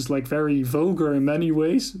Bond, which is like very vulgar in many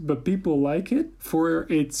ways, but people like it for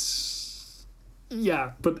its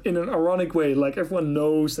but in an ironic way, like everyone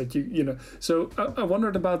knows that so I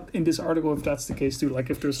wondered about in this article if that's the case too, like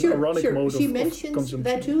if there's an ironic mode she of mentions consumption.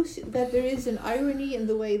 that too, that there is an irony in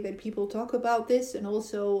the way that people talk about this, and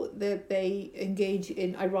also that they engage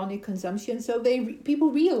in ironic consumption. So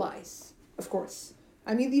people realize, of course,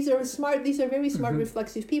 I mean, these are very smart,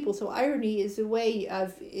 reflexive people. So irony is a way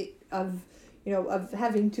of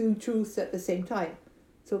having two truths at the same time.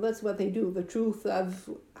 So that's what they do. The truth of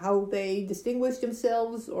how they distinguish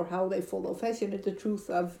themselves or how they follow fashion is the truth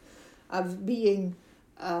of being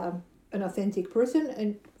an authentic person.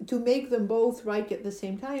 And to make them both right at the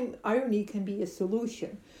same time, irony can be a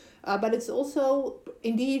solution. But it's also,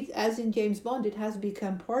 indeed, as in James Bond, it has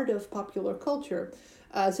become part of popular culture.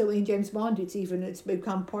 So in James Bond, it's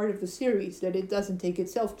become part of the series that it doesn't take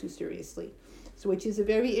itself too seriously. So which is a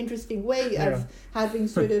very interesting way of having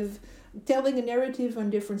sort of telling a narrative on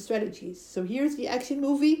different strategies. So here's the action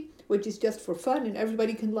movie, which is just for fun and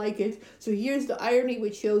everybody can like it. So here's the irony,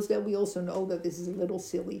 which shows that we also know that this is a little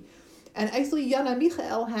silly. And actually, Jana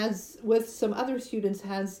Michael has, with some other students,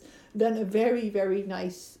 has done a very, very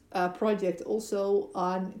nice project also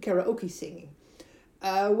on karaoke singing.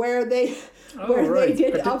 Where they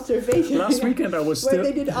did observations. Last weekend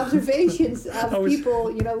they did observations of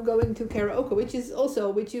people, going to karaoke,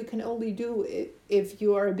 which you can only do if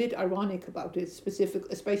you are a bit ironic about it,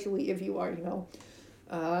 especially if you are,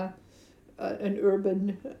 an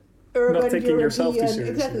urban not taking European. Yourself too seriously,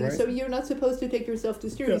 exactly. Right? So you're not supposed to take yourself too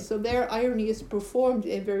seriously. So their irony is performed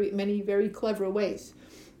in many very clever ways,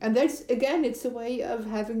 and that's again, it's a way of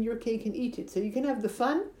having your cake and eat it. So you can have the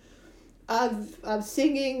fun of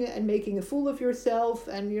singing and making a fool of yourself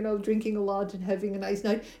and drinking a lot and having a nice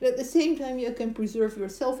night, and at the same time you can preserve your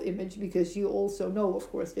self-image, because you also know, of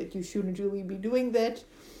course, that you shouldn't really be doing that,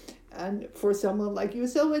 and for someone like you,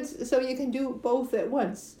 so you can do both at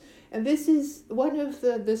once. And this is one of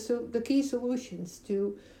the key solutions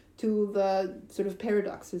to the sort of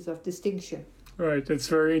paradoxes of distinction. Right, it's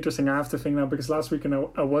very interesting. I have to think now, because last weekend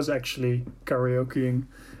I was actually karaokeing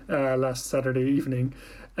last Saturday evening.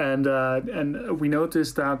 And we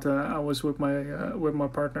noticed that I was with my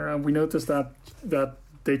partner, and we noticed that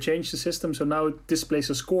they changed the system. So now it displays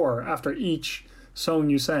a score after each song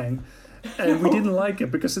you sang. And we didn't like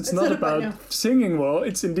it because it's not about singing well.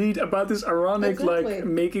 It's indeed about this ironic, like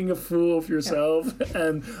making a fool of yourself,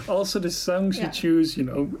 and also the songs you choose. You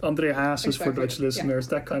know, André Hazes for Dutch listeners,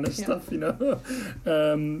 that kind of stuff. You know,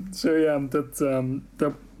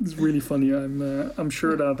 that is really funny. I'm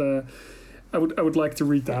sure that I would like to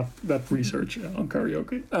read that research on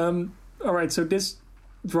karaoke. All right, so this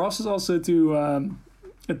draws us also to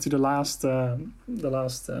the last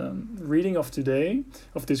reading of today,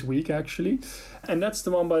 of this week actually, and that's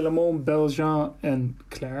the one by Lamont, Beljean and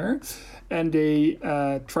Claire, and they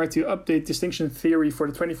try to update distinction theory for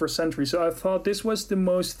the 21st century. So I thought this was the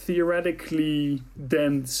most theoretically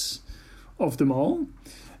dense of them all,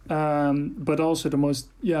 but also the most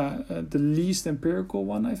the least empirical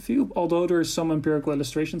one, I feel, although there are some empirical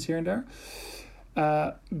illustrations here and there.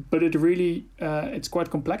 But it really it's quite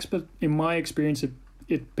complex, but in my experience it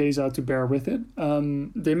pays out to bear with it.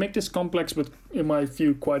 They make this complex, but in my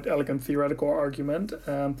view, quite elegant theoretical argument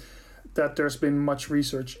that there's been much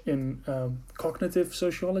research in cognitive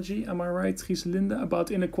sociology, am I right, Giselinde,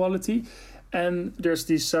 about inequality? And there's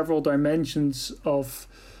these several dimensions of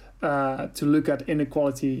to look at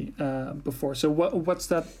inequality before. So what's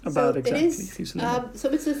that about exactly, Giselinde? So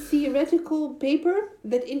it's a theoretical paper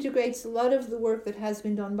that integrates a lot of the work that has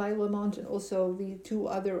been done by Lamont and also the two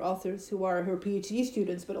other authors who are her PhD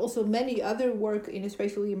students, but also many other work in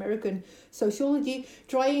especially American sociology,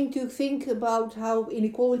 trying to think about how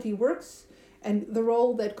inequality works and the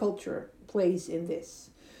role that culture plays in this.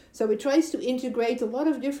 So it tries to integrate a lot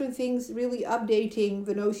of different things, really updating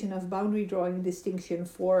the notion of boundary drawing and distinction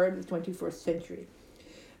for the 21st century.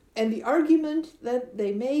 And the argument that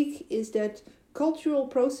they make is that cultural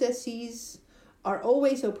processes are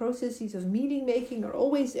always, or processes of meaning making, are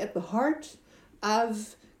always at the heart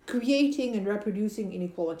of creating and reproducing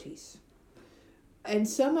inequalities. And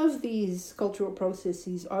some of these cultural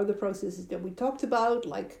processes are the processes that we talked about,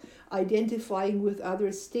 like identifying with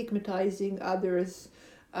others, stigmatizing others,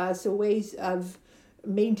 so ways of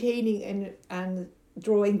maintaining and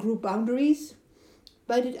drawing group boundaries.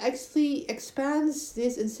 But it actually expands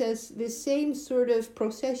this and says this same sort of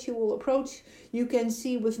processual approach you can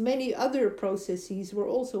see with many other processes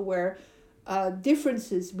where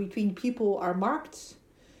differences between people are marked,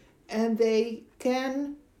 and they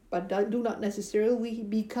can, but do not necessarily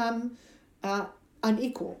become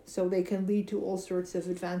unequal. So they can lead to all sorts of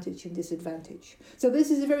advantage and disadvantage. So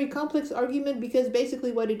this is a very complex argument because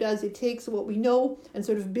basically what it does, it takes what we know and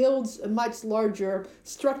sort of builds a much larger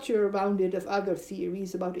structure around it of other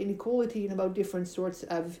theories about inequality and about different sorts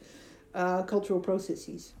of cultural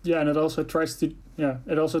processes. Yeah, and it also tries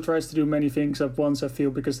to do many things at once, I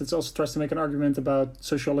feel, because it also tries to make an argument about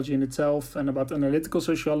sociology in itself and about analytical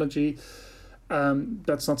sociology.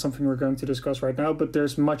 That's not something we're going to discuss right now, but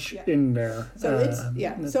there's much in there. So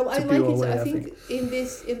So I like it. I think in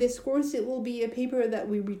this course it will be a paper that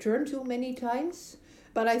we return to many times.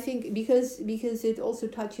 But I think because it also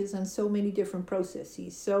touches on so many different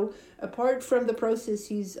processes. So apart from the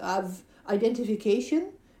processes of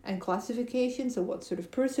identification and classification, so what sort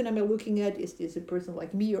of person am I looking at? Is this a person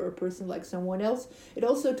like me or a person like someone else? It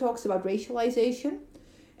also talks about racialization,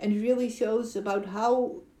 and it really shows about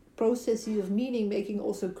how processes of meaning making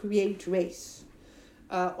also create race,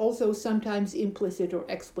 also sometimes implicit or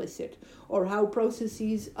explicit, or how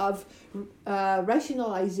processes of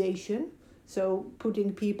rationalization, so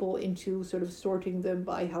putting people into sort of sorting them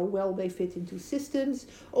by how well they fit into systems,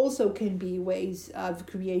 also can be ways of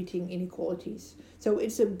creating inequalities. So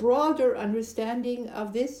it's a broader understanding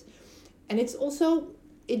of this, and it's also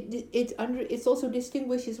it also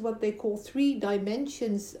distinguishes what they call 3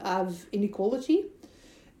 dimensions of inequality.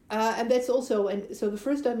 And that's also, and so the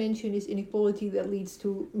first dimension is inequality that leads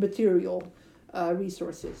to material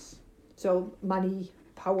resources. So money,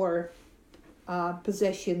 power,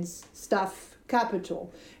 possessions, stuff,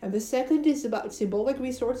 capital. And the second is about symbolic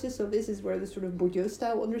resources. So this is where the sort of Bourdieu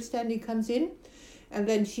style understanding comes in. And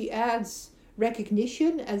then she adds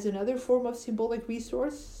recognition as another form of symbolic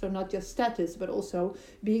resource. So not just status, but also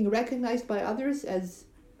being recognized by others as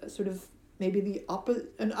sort of maybe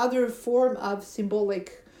another form of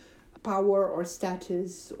symbolic power or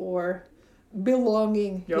status or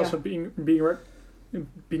belonging. Also being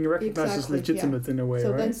recognized as legitimate in a way,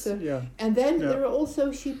 so right? And then there are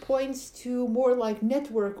also, she points to more like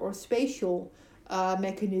network or spatial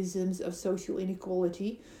mechanisms of social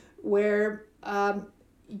inequality, where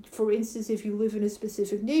for instance, if you live in a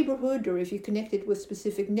specific neighborhood or if you're connected with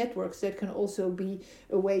specific networks, that can also be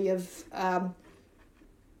a way of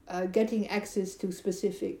getting access to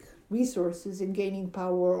specific resources in gaining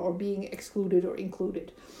power or being excluded or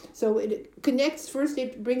included. So it connects, first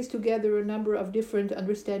it brings together a number of different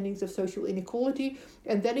understandings of social inequality,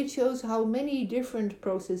 and then it shows how many different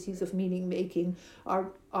processes of meaning making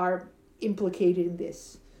are implicated in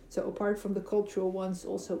this. So apart from the cultural ones,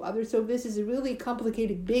 also others. So this is a really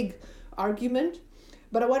complicated, big argument.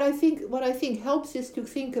 But what I think helps is to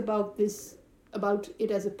think about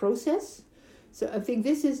it as a process. So I think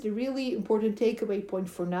this is the really important takeaway point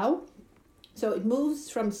for now. So it moves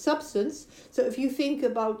from substance. So if you think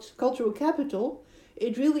about cultural capital,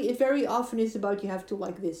 it very often is about you have to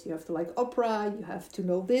like this, you have to like opera, you have to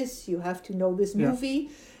know this, you have to know this movie.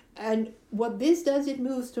 And what this does, it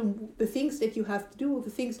moves from the things that you have to do, the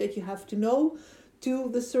things that you have to know, to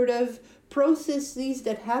the sort of processes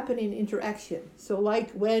that happen in interaction. So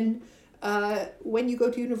like when you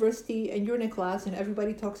go to university and you're in a class and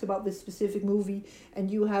everybody talks about this specific movie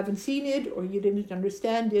and you haven't seen it or you didn't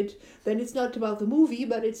understand it, then it's not about the movie,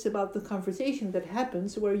 but it's about the conversation that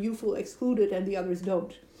happens where you feel excluded and the others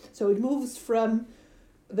don't. So it moves from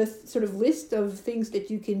the sort of list of things that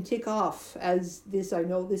you can tick off as this I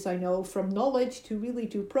know, from knowledge to really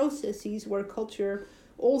to processes where culture,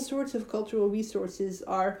 all sorts of cultural resources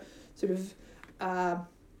are sort of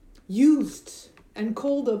used and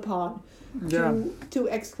called upon to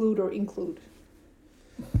exclude or include.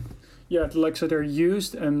 Yeah, like so they're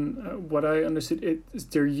used, and what I understood is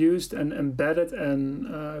they're used and embedded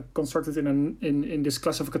and constructed in this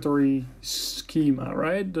classificatory schema,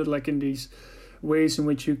 right? Like in these ways in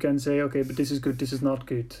which you can say, okay, but this is good, this is not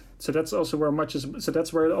good. So that's also where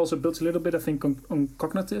that's where it also builds a little bit, I think, on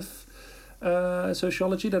cognitive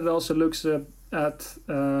sociology, that it also looks at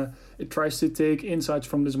it tries to take insights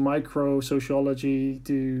from this micro sociology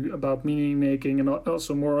about meaning making, and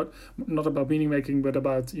also more not about meaning making but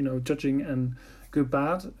about judging and good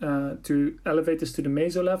bad, to elevate this to the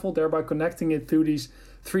meso level, thereby connecting it to these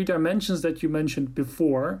 3 dimensions that you mentioned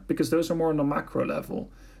before, because those are more on the macro level.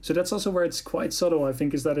 So that's also where it's quite subtle, I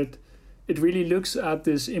think, is that it really looks at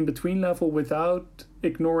this in-between level without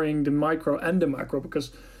ignoring the micro and the macro, because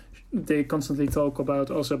they constantly talk about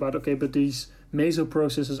okay, but these meso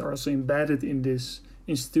processes are also embedded in this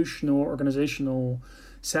institutional organizational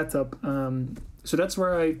setup. So that's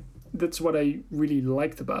what I really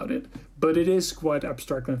liked about it. But it is quite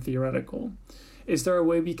abstract and theoretical. Is there a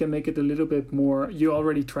way we can make it a little bit more? You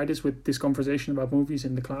already tried this with this conversation about movies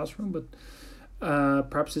in the classroom, but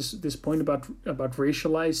perhaps this point about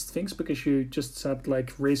racialized things, because you just said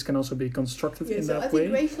like race can also be constructed in that way.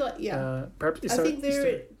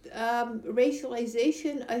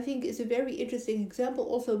 Racialization, I think, is a very interesting example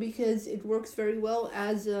also because it works very well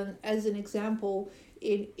as an example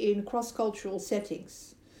in cross-cultural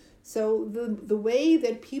settings. So the way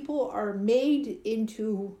that people are made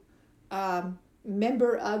into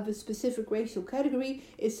member of a specific racial category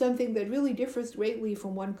is something that really differs greatly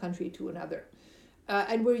from one country to another.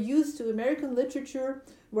 And we're used to American literature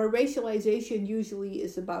where racialization usually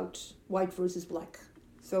is about white versus black.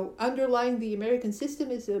 So underlying the American system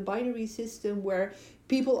is a binary system where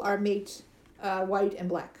people are made white and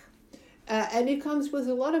black. And it comes with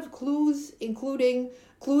a lot of clues, including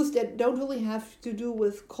clues that don't really have to do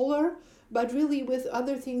with color, but really with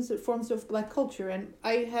other things, forms of black culture. And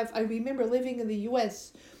I remember living in the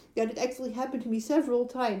US, that it actually happened to me several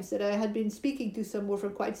times that I had been speaking to someone for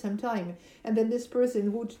quite some time. And then this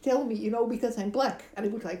person would tell me, because I'm black. And I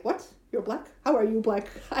would like, what? You're black? How are you black?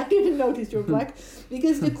 I didn't notice you're black.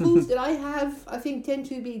 Because the clues that I have, I think, tend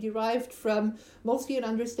to be derived from mostly an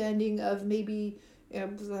understanding of maybe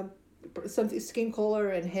something, skin color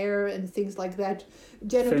and hair and things like that.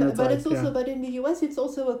 But it's also, but in the US, it's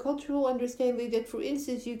also a cultural understanding that, for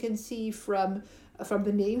instance, you can see from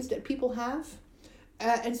the names that people have.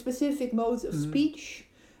 And specific modes of speech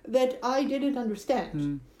that I didn't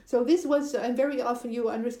understand. So this was, and very often you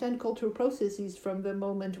understand cultural processes from the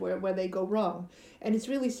moment where they go wrong. And it's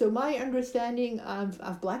really, so my understanding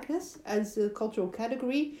of blackness as a cultural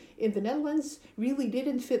category in the Netherlands really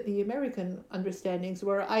didn't fit the American understandings,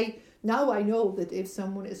 where I know that if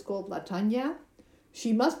someone is called Latanya,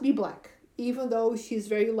 she must be black, even though she's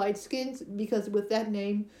very light-skinned, because with that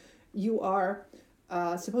name you are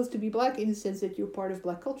supposed to be black in the sense that you're part of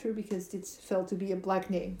black culture because it's felt to be a black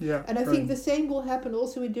name. Yeah, and I think the same will happen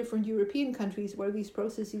also in different European countries where these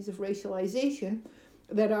processes of racialization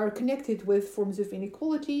that are connected with forms of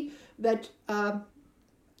inequality, that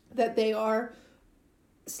they are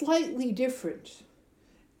slightly different.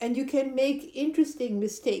 And you can make interesting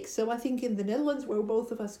mistakes. So I think in the Netherlands, where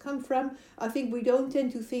both of us come from, I think we don't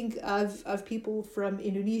tend to think of people from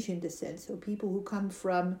Indonesian descent. So people who come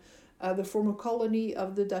from the former colony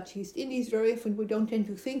of the Dutch East Indies. Very often we don't tend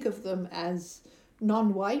to think of them as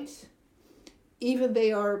non-white, even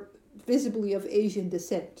they are visibly of Asian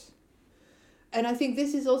descent. And I think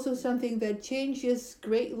this is also something that changes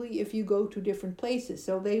greatly if you go to different places.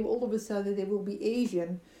 So they all of a sudden they will be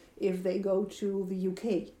Asian if they go to the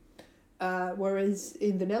UK. Whereas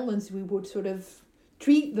in the Netherlands we would sort of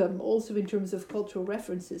treat them also in terms of cultural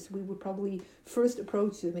references. We would probably first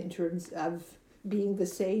approach them in terms of being the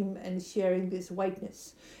same and sharing this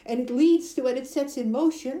whiteness. And it leads to, and it sets in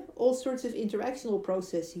motion all sorts of interactional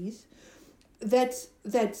processes that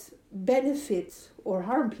benefit or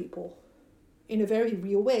harm people in a very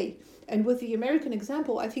real way. And with the American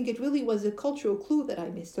example, I think it really was a cultural clue that I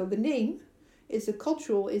missed. So the name is a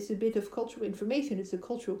bit of cultural information, it's a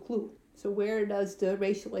cultural clue. So where does the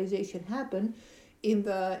racialization happen in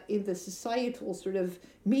the societal sort of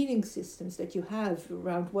meaning systems that you have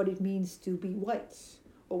around what it means to be white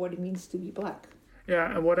or what it means to be black?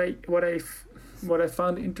 Yeah, and what I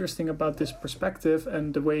found interesting about this perspective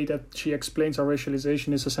and the way that she explains how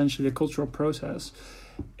racialization is essentially a cultural process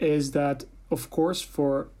is that, of course,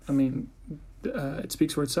 it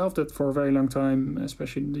speaks for itself that for a very long time,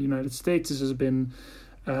 especially in the United States, this has been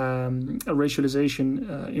a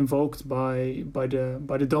racialization invoked by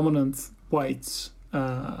the dominant white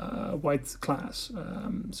class,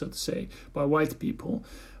 so to say, by white people.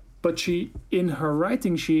 But she, in her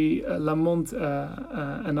writing, Lamont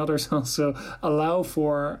and others also allow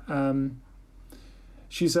for.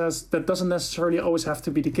 She says that doesn't necessarily always have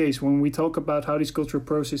to be the case. When we talk about how these cultural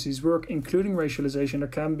processes work, including racialization, there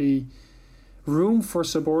can be room for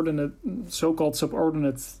so-called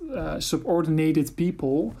subordinated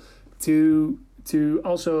people to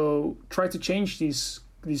also try to change these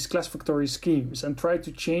classificatory schemes and try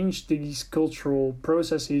to change these cultural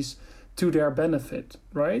processes to their benefit,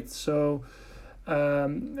 right? So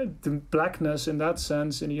the blackness in that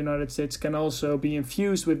sense in the United States can also be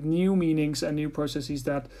infused with new meanings and new processes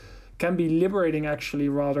that can be liberating actually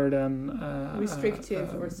rather than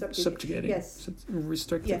restrictive or subjugating. Yes.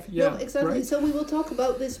 Restrictive. Yeah. Yeah. No, exactly. Right? So we will talk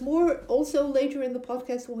about this more also later in the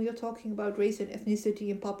podcast when we are talking about race and ethnicity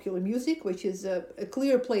in popular music, which is a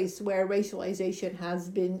clear place where racialization has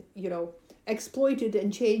been, exploited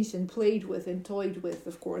and changed and played with and toyed with,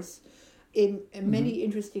 of course, in many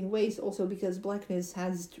interesting ways, also because blackness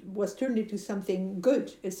was turned into something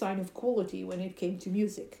good, a sign of quality when it came to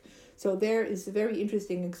music. So there is a very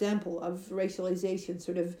interesting example of racialization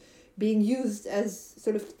sort of being used as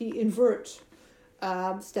sort of the invert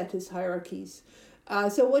status hierarchies.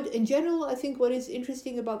 So what in general, I think what is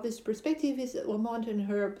interesting about this perspective is that Lamont and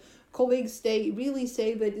her colleagues, they really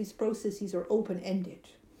say that these processes are open-ended.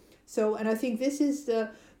 So, and I think this is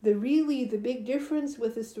the big difference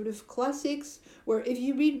with the sort of classics, where if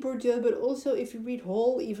you read Bourdieu, but also if you read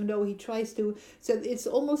Hall, even though he tries to, so it's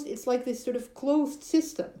like this sort of closed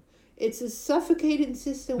system. It's a suffocated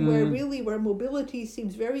system where mobility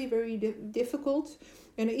seems very, very difficult.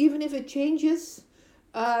 And even if it changes,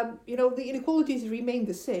 the inequalities remain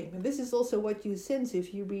the same. And this is also what you sense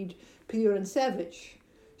if you read Peter and Savage.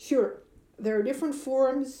 Sure, there are different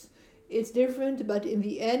forms, it's different, but in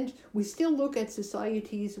the end, we still look at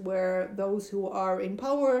societies where those who are in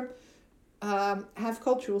power have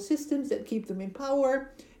cultural systems that keep them in power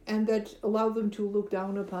and that allow them to look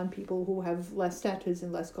down upon people who have less status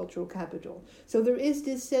and less cultural capital. So there is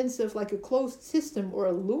this sense of like a closed system or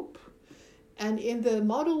a loop. And in the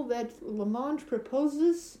model that Lamont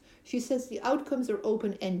proposes, she says the outcomes are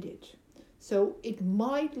open-ended. So it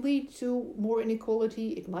might lead to more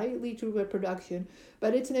inequality, it might lead to reproduction,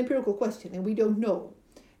 but it's an empirical question and we don't know.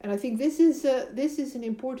 And I think this is an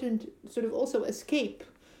important sort of also escape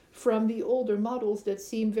from the older models that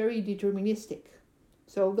seem very deterministic.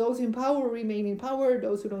 So those in power remain in power,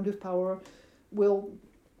 those who don't have power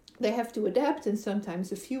they have to adapt, and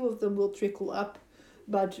sometimes a few of them will trickle up,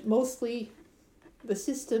 but mostly the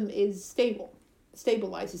system is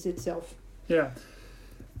stabilizes itself. Yeah.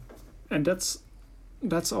 And that's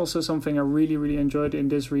also something I really, really enjoyed in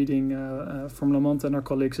this reading from Lamont and our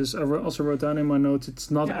colleagues. Is I also wrote down in my notes,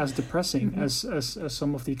 it's not as depressing as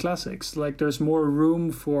some of the classics. Like there's more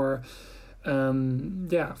room for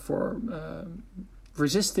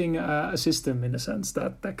resisting a system in a sense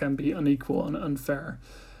that can be unequal and unfair.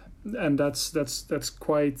 And that's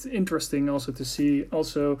quite interesting also to see.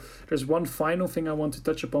 Also, there's one final thing I want to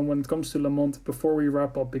touch upon when it comes to Lamont before we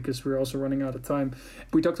wrap up, because we're also running out of time.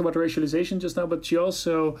 We talked about racialization just now, but she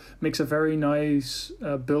also makes a very nice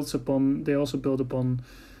build upon the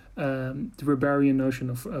Weberian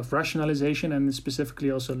notion of rationalization, and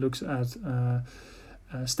specifically also looks at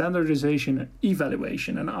standardization and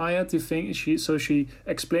evaluation. And I had to think,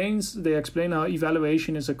 they explain how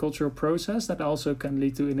evaluation is a cultural process that also can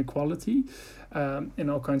lead to inequality in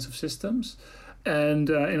all kinds of systems and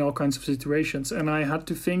in all kinds of situations. And I had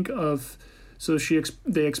to think of,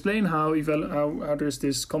 they explain how there's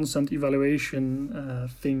this constant evaluation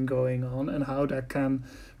thing going on, and how that can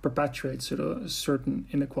perpetuate certain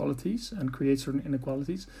inequalities and create certain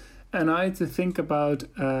inequalities. And I had to think about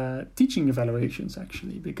teaching evaluations,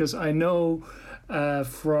 actually, because I know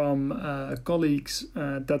from colleagues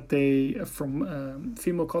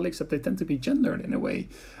female colleagues, that they tend to be gendered in a way,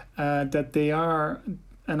 that they are,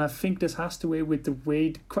 and I think this has to do with the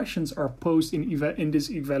way the questions are posed in this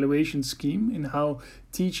evaluation scheme, in how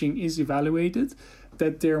teaching is evaluated,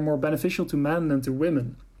 that they're more beneficial to men than to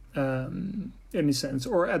women, in a sense,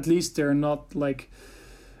 or at least they're not like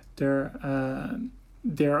they're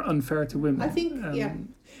unfair to women. I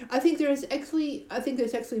think there's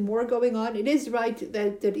actually more going on. It is right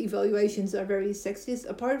that evaluations are very sexist.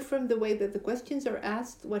 Apart from the way that the questions are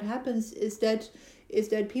asked, what happens is that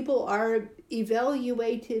people are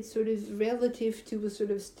evaluated sort of relative to a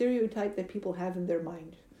sort of stereotype that people have in their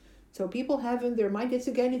mind. So people have in their mind, it's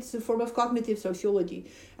a form of cognitive sociology.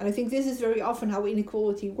 And I think this is very often how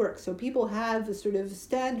inequality works. So people have a sort of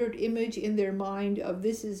standard image in their mind of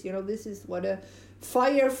this is what a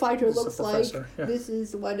firefighter looks like. Yeah. This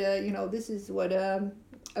is what a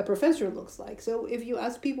professor looks like. So if you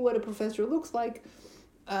ask people what a professor looks like,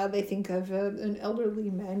 they think of an elderly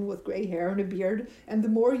man with gray hair and a beard. And the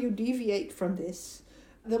more you deviate from this,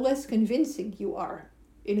 the less convincing you are,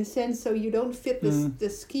 in a sense. So you don't fit the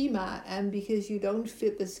schema, and because you don't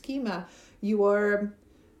fit the schema, you are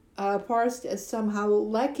parsed as somehow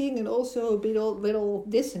lacking and also a little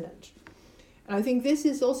dissonant. And I think this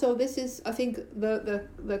is the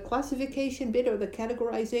classification bit, or the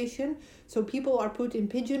categorization. So people are put in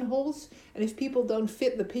pigeonholes, and if people don't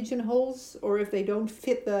fit the pigeonholes, or if they don't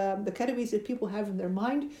fit the categories that people have in their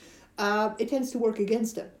mind, it tends to work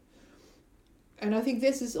against them. And I think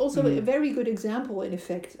this is also a very good example, in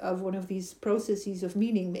effect, of one of these processes of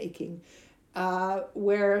meaning making,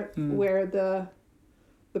 where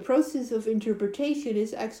the process of interpretation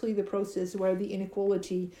is actually the process where the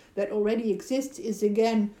inequality that already exists is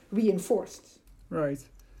again reinforced. Right.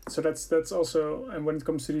 So that's also, and when it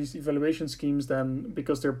comes to these evaluation schemes, then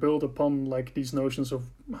because they're built upon like these notions of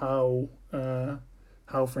how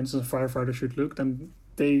for instance a firefighter should look, then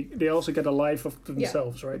they also get a life of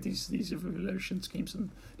themselves, right? These evaluation schemes and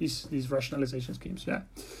these rationalization schemes. Yeah.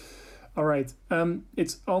 All right.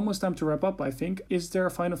 It's almost time to wrap up, I think. Is there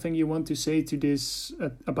a final thing you want to say to this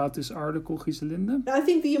about this article, Giselinde? I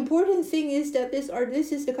think the important thing is that this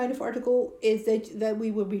is the kind of article is that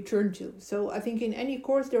we will return to. So I think in any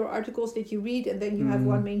course there are articles that you read and then you have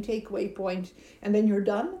one main takeaway point and then you're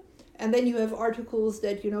done. And then you have articles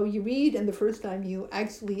that you read, and the first time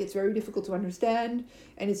it's very difficult to understand,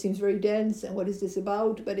 and it seems very dense, and what is this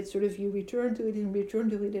about? But it's sort of, you return to it,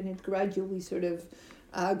 and it gradually sort of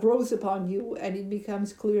grows upon you, and it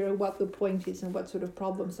becomes clear what the point is and what sort of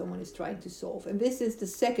problem someone is trying to solve. And this is the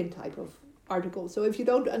second type of article. So if you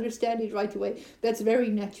don't understand it right away, that's very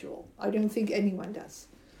natural. I don't think anyone does.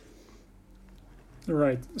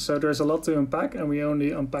 Right. So there's a lot to unpack, and we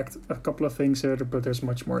only unpacked a couple of things here, but there's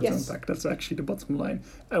much more to unpack. That's actually the bottom line.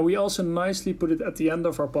 And we also nicely put it at the end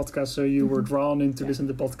of our podcast, so you were drawn into listen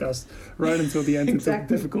to the podcast right until the end, exactly.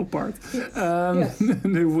 Into the difficult part.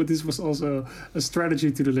 This was also a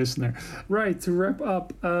strategy to the listener. Right. To wrap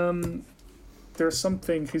up, there's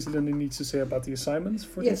something Giselinde needs to say about the assignments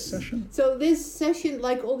for this session. So this session,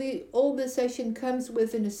 like all the session, comes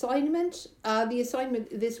with an assignment. The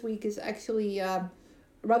assignment this week is actually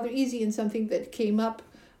rather easy and something that came up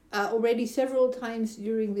already several times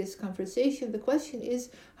during this conversation. The question is,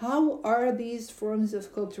 how are these forms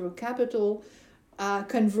of cultural capital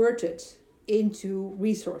converted into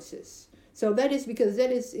resources? So that is because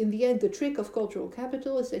that is, in the end, the trick of cultural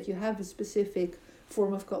capital is that you have a specific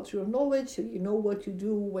form of cultural knowledge, so you know what you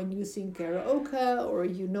do when you sing karaoke, or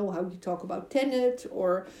you know how you talk about Tenet,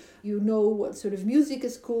 or you know what sort of music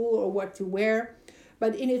is cool or what to wear.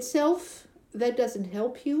 But in itself, that doesn't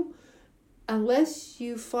help you unless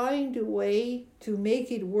you find a way to make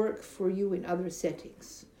it work for you in other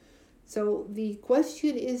settings. So the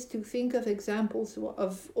question is to think of examples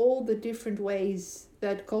of all the different ways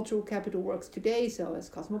that cultural capital works today, so as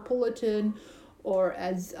cosmopolitan, or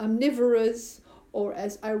as omnivorous, or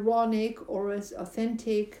as ironic, or as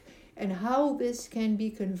authentic, and how this can be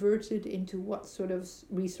converted into what sort of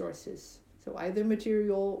resources. So either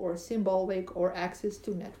material or symbolic or access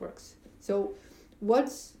to networks. So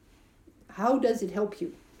how does it help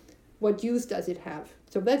you? what use does it have?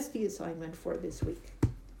 So that's the assignment for this week.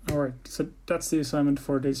 All right, so that's the assignment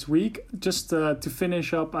for this week. Just to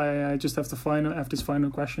finish up, I just have this final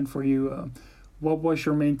question for you. What was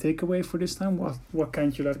your main takeaway for this time? What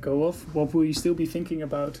can't you let go of? What will you still be thinking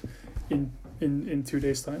about in 2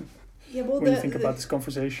 days' time? Yeah, well, when you think about this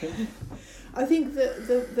conversation, I think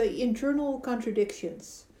the internal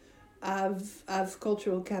contradictions of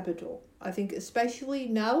cultural capital. I think especially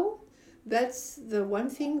now, that's the one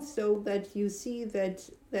thing. So that you see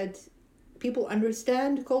that people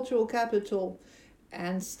understand cultural capital,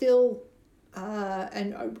 and still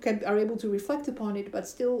are able to reflect upon it, but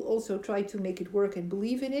still also try to make it work and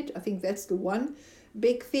believe in it. I think that's the one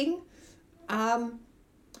big thing.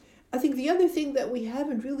 I think the other thing that we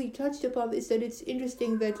haven't really touched upon is that it's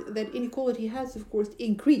interesting that inequality has, of course,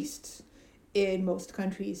 increased in most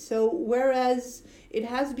countries. So whereas it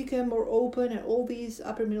has become more open and all these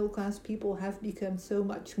upper middle class people have become so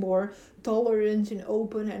much more tolerant and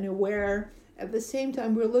open and aware, at the same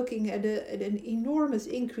time we're looking at an enormous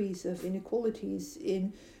increase of inequalities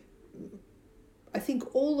in, I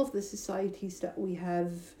think, all of the societies that we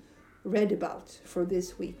have read about for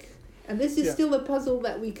this week. And this is still a puzzle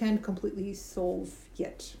that we can't completely solve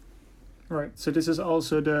yet. Right. So this is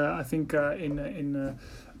also I think in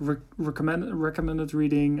recommended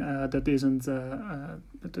reading that isn't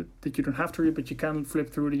that you don't have to read, but you can flip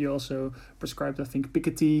through. You also prescribed, I think,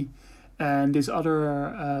 Piketty, and this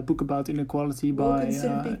other book about inequality by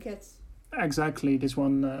exactly this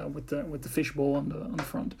one with the fishbowl on the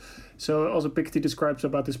front. So also Piketty describes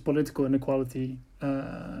about this political inequality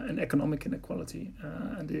and economic inequality,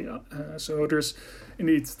 so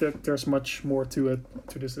there's much more to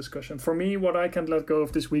this discussion. For me, what I can't let go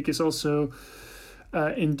of this week is also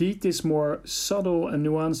indeed this more subtle and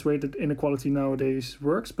nuanced way that inequality nowadays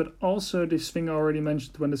works, but also this thing I already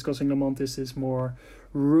mentioned when discussing Lamont is this more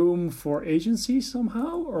room for agency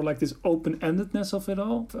somehow, or like this open-endedness of it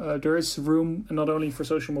all. There is room not only for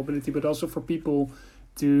social mobility but also for people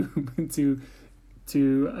to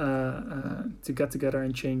get together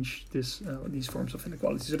and change these forms of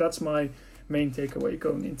inequality. So that's my main takeaway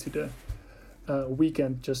going into the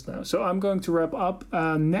weekend just now. So I'm going to wrap up.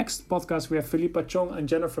 Next podcast we have Philippa Chong and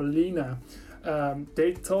Jennifer Lina.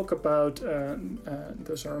 They talk about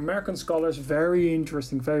those are American scholars, very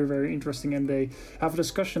interesting, very, very interesting, and they have a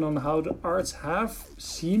discussion on how the arts have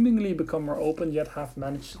seemingly become more open yet have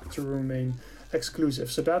managed to remain exclusive.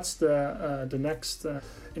 So that's the next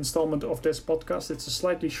installment of this podcast. It's a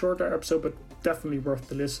slightly shorter episode, but definitely worth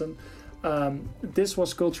the listen. This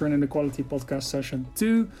was Culture and Inequality podcast session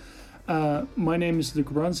 2. My name is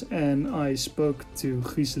Luc Bruns and I spoke to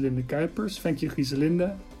Giselinde Kuipers. Thank you,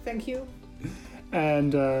 Giselinde. Thank you.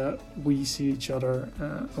 And we see each other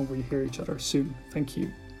or we hear each other soon. Thank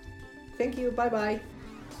you. Thank you. Bye-bye.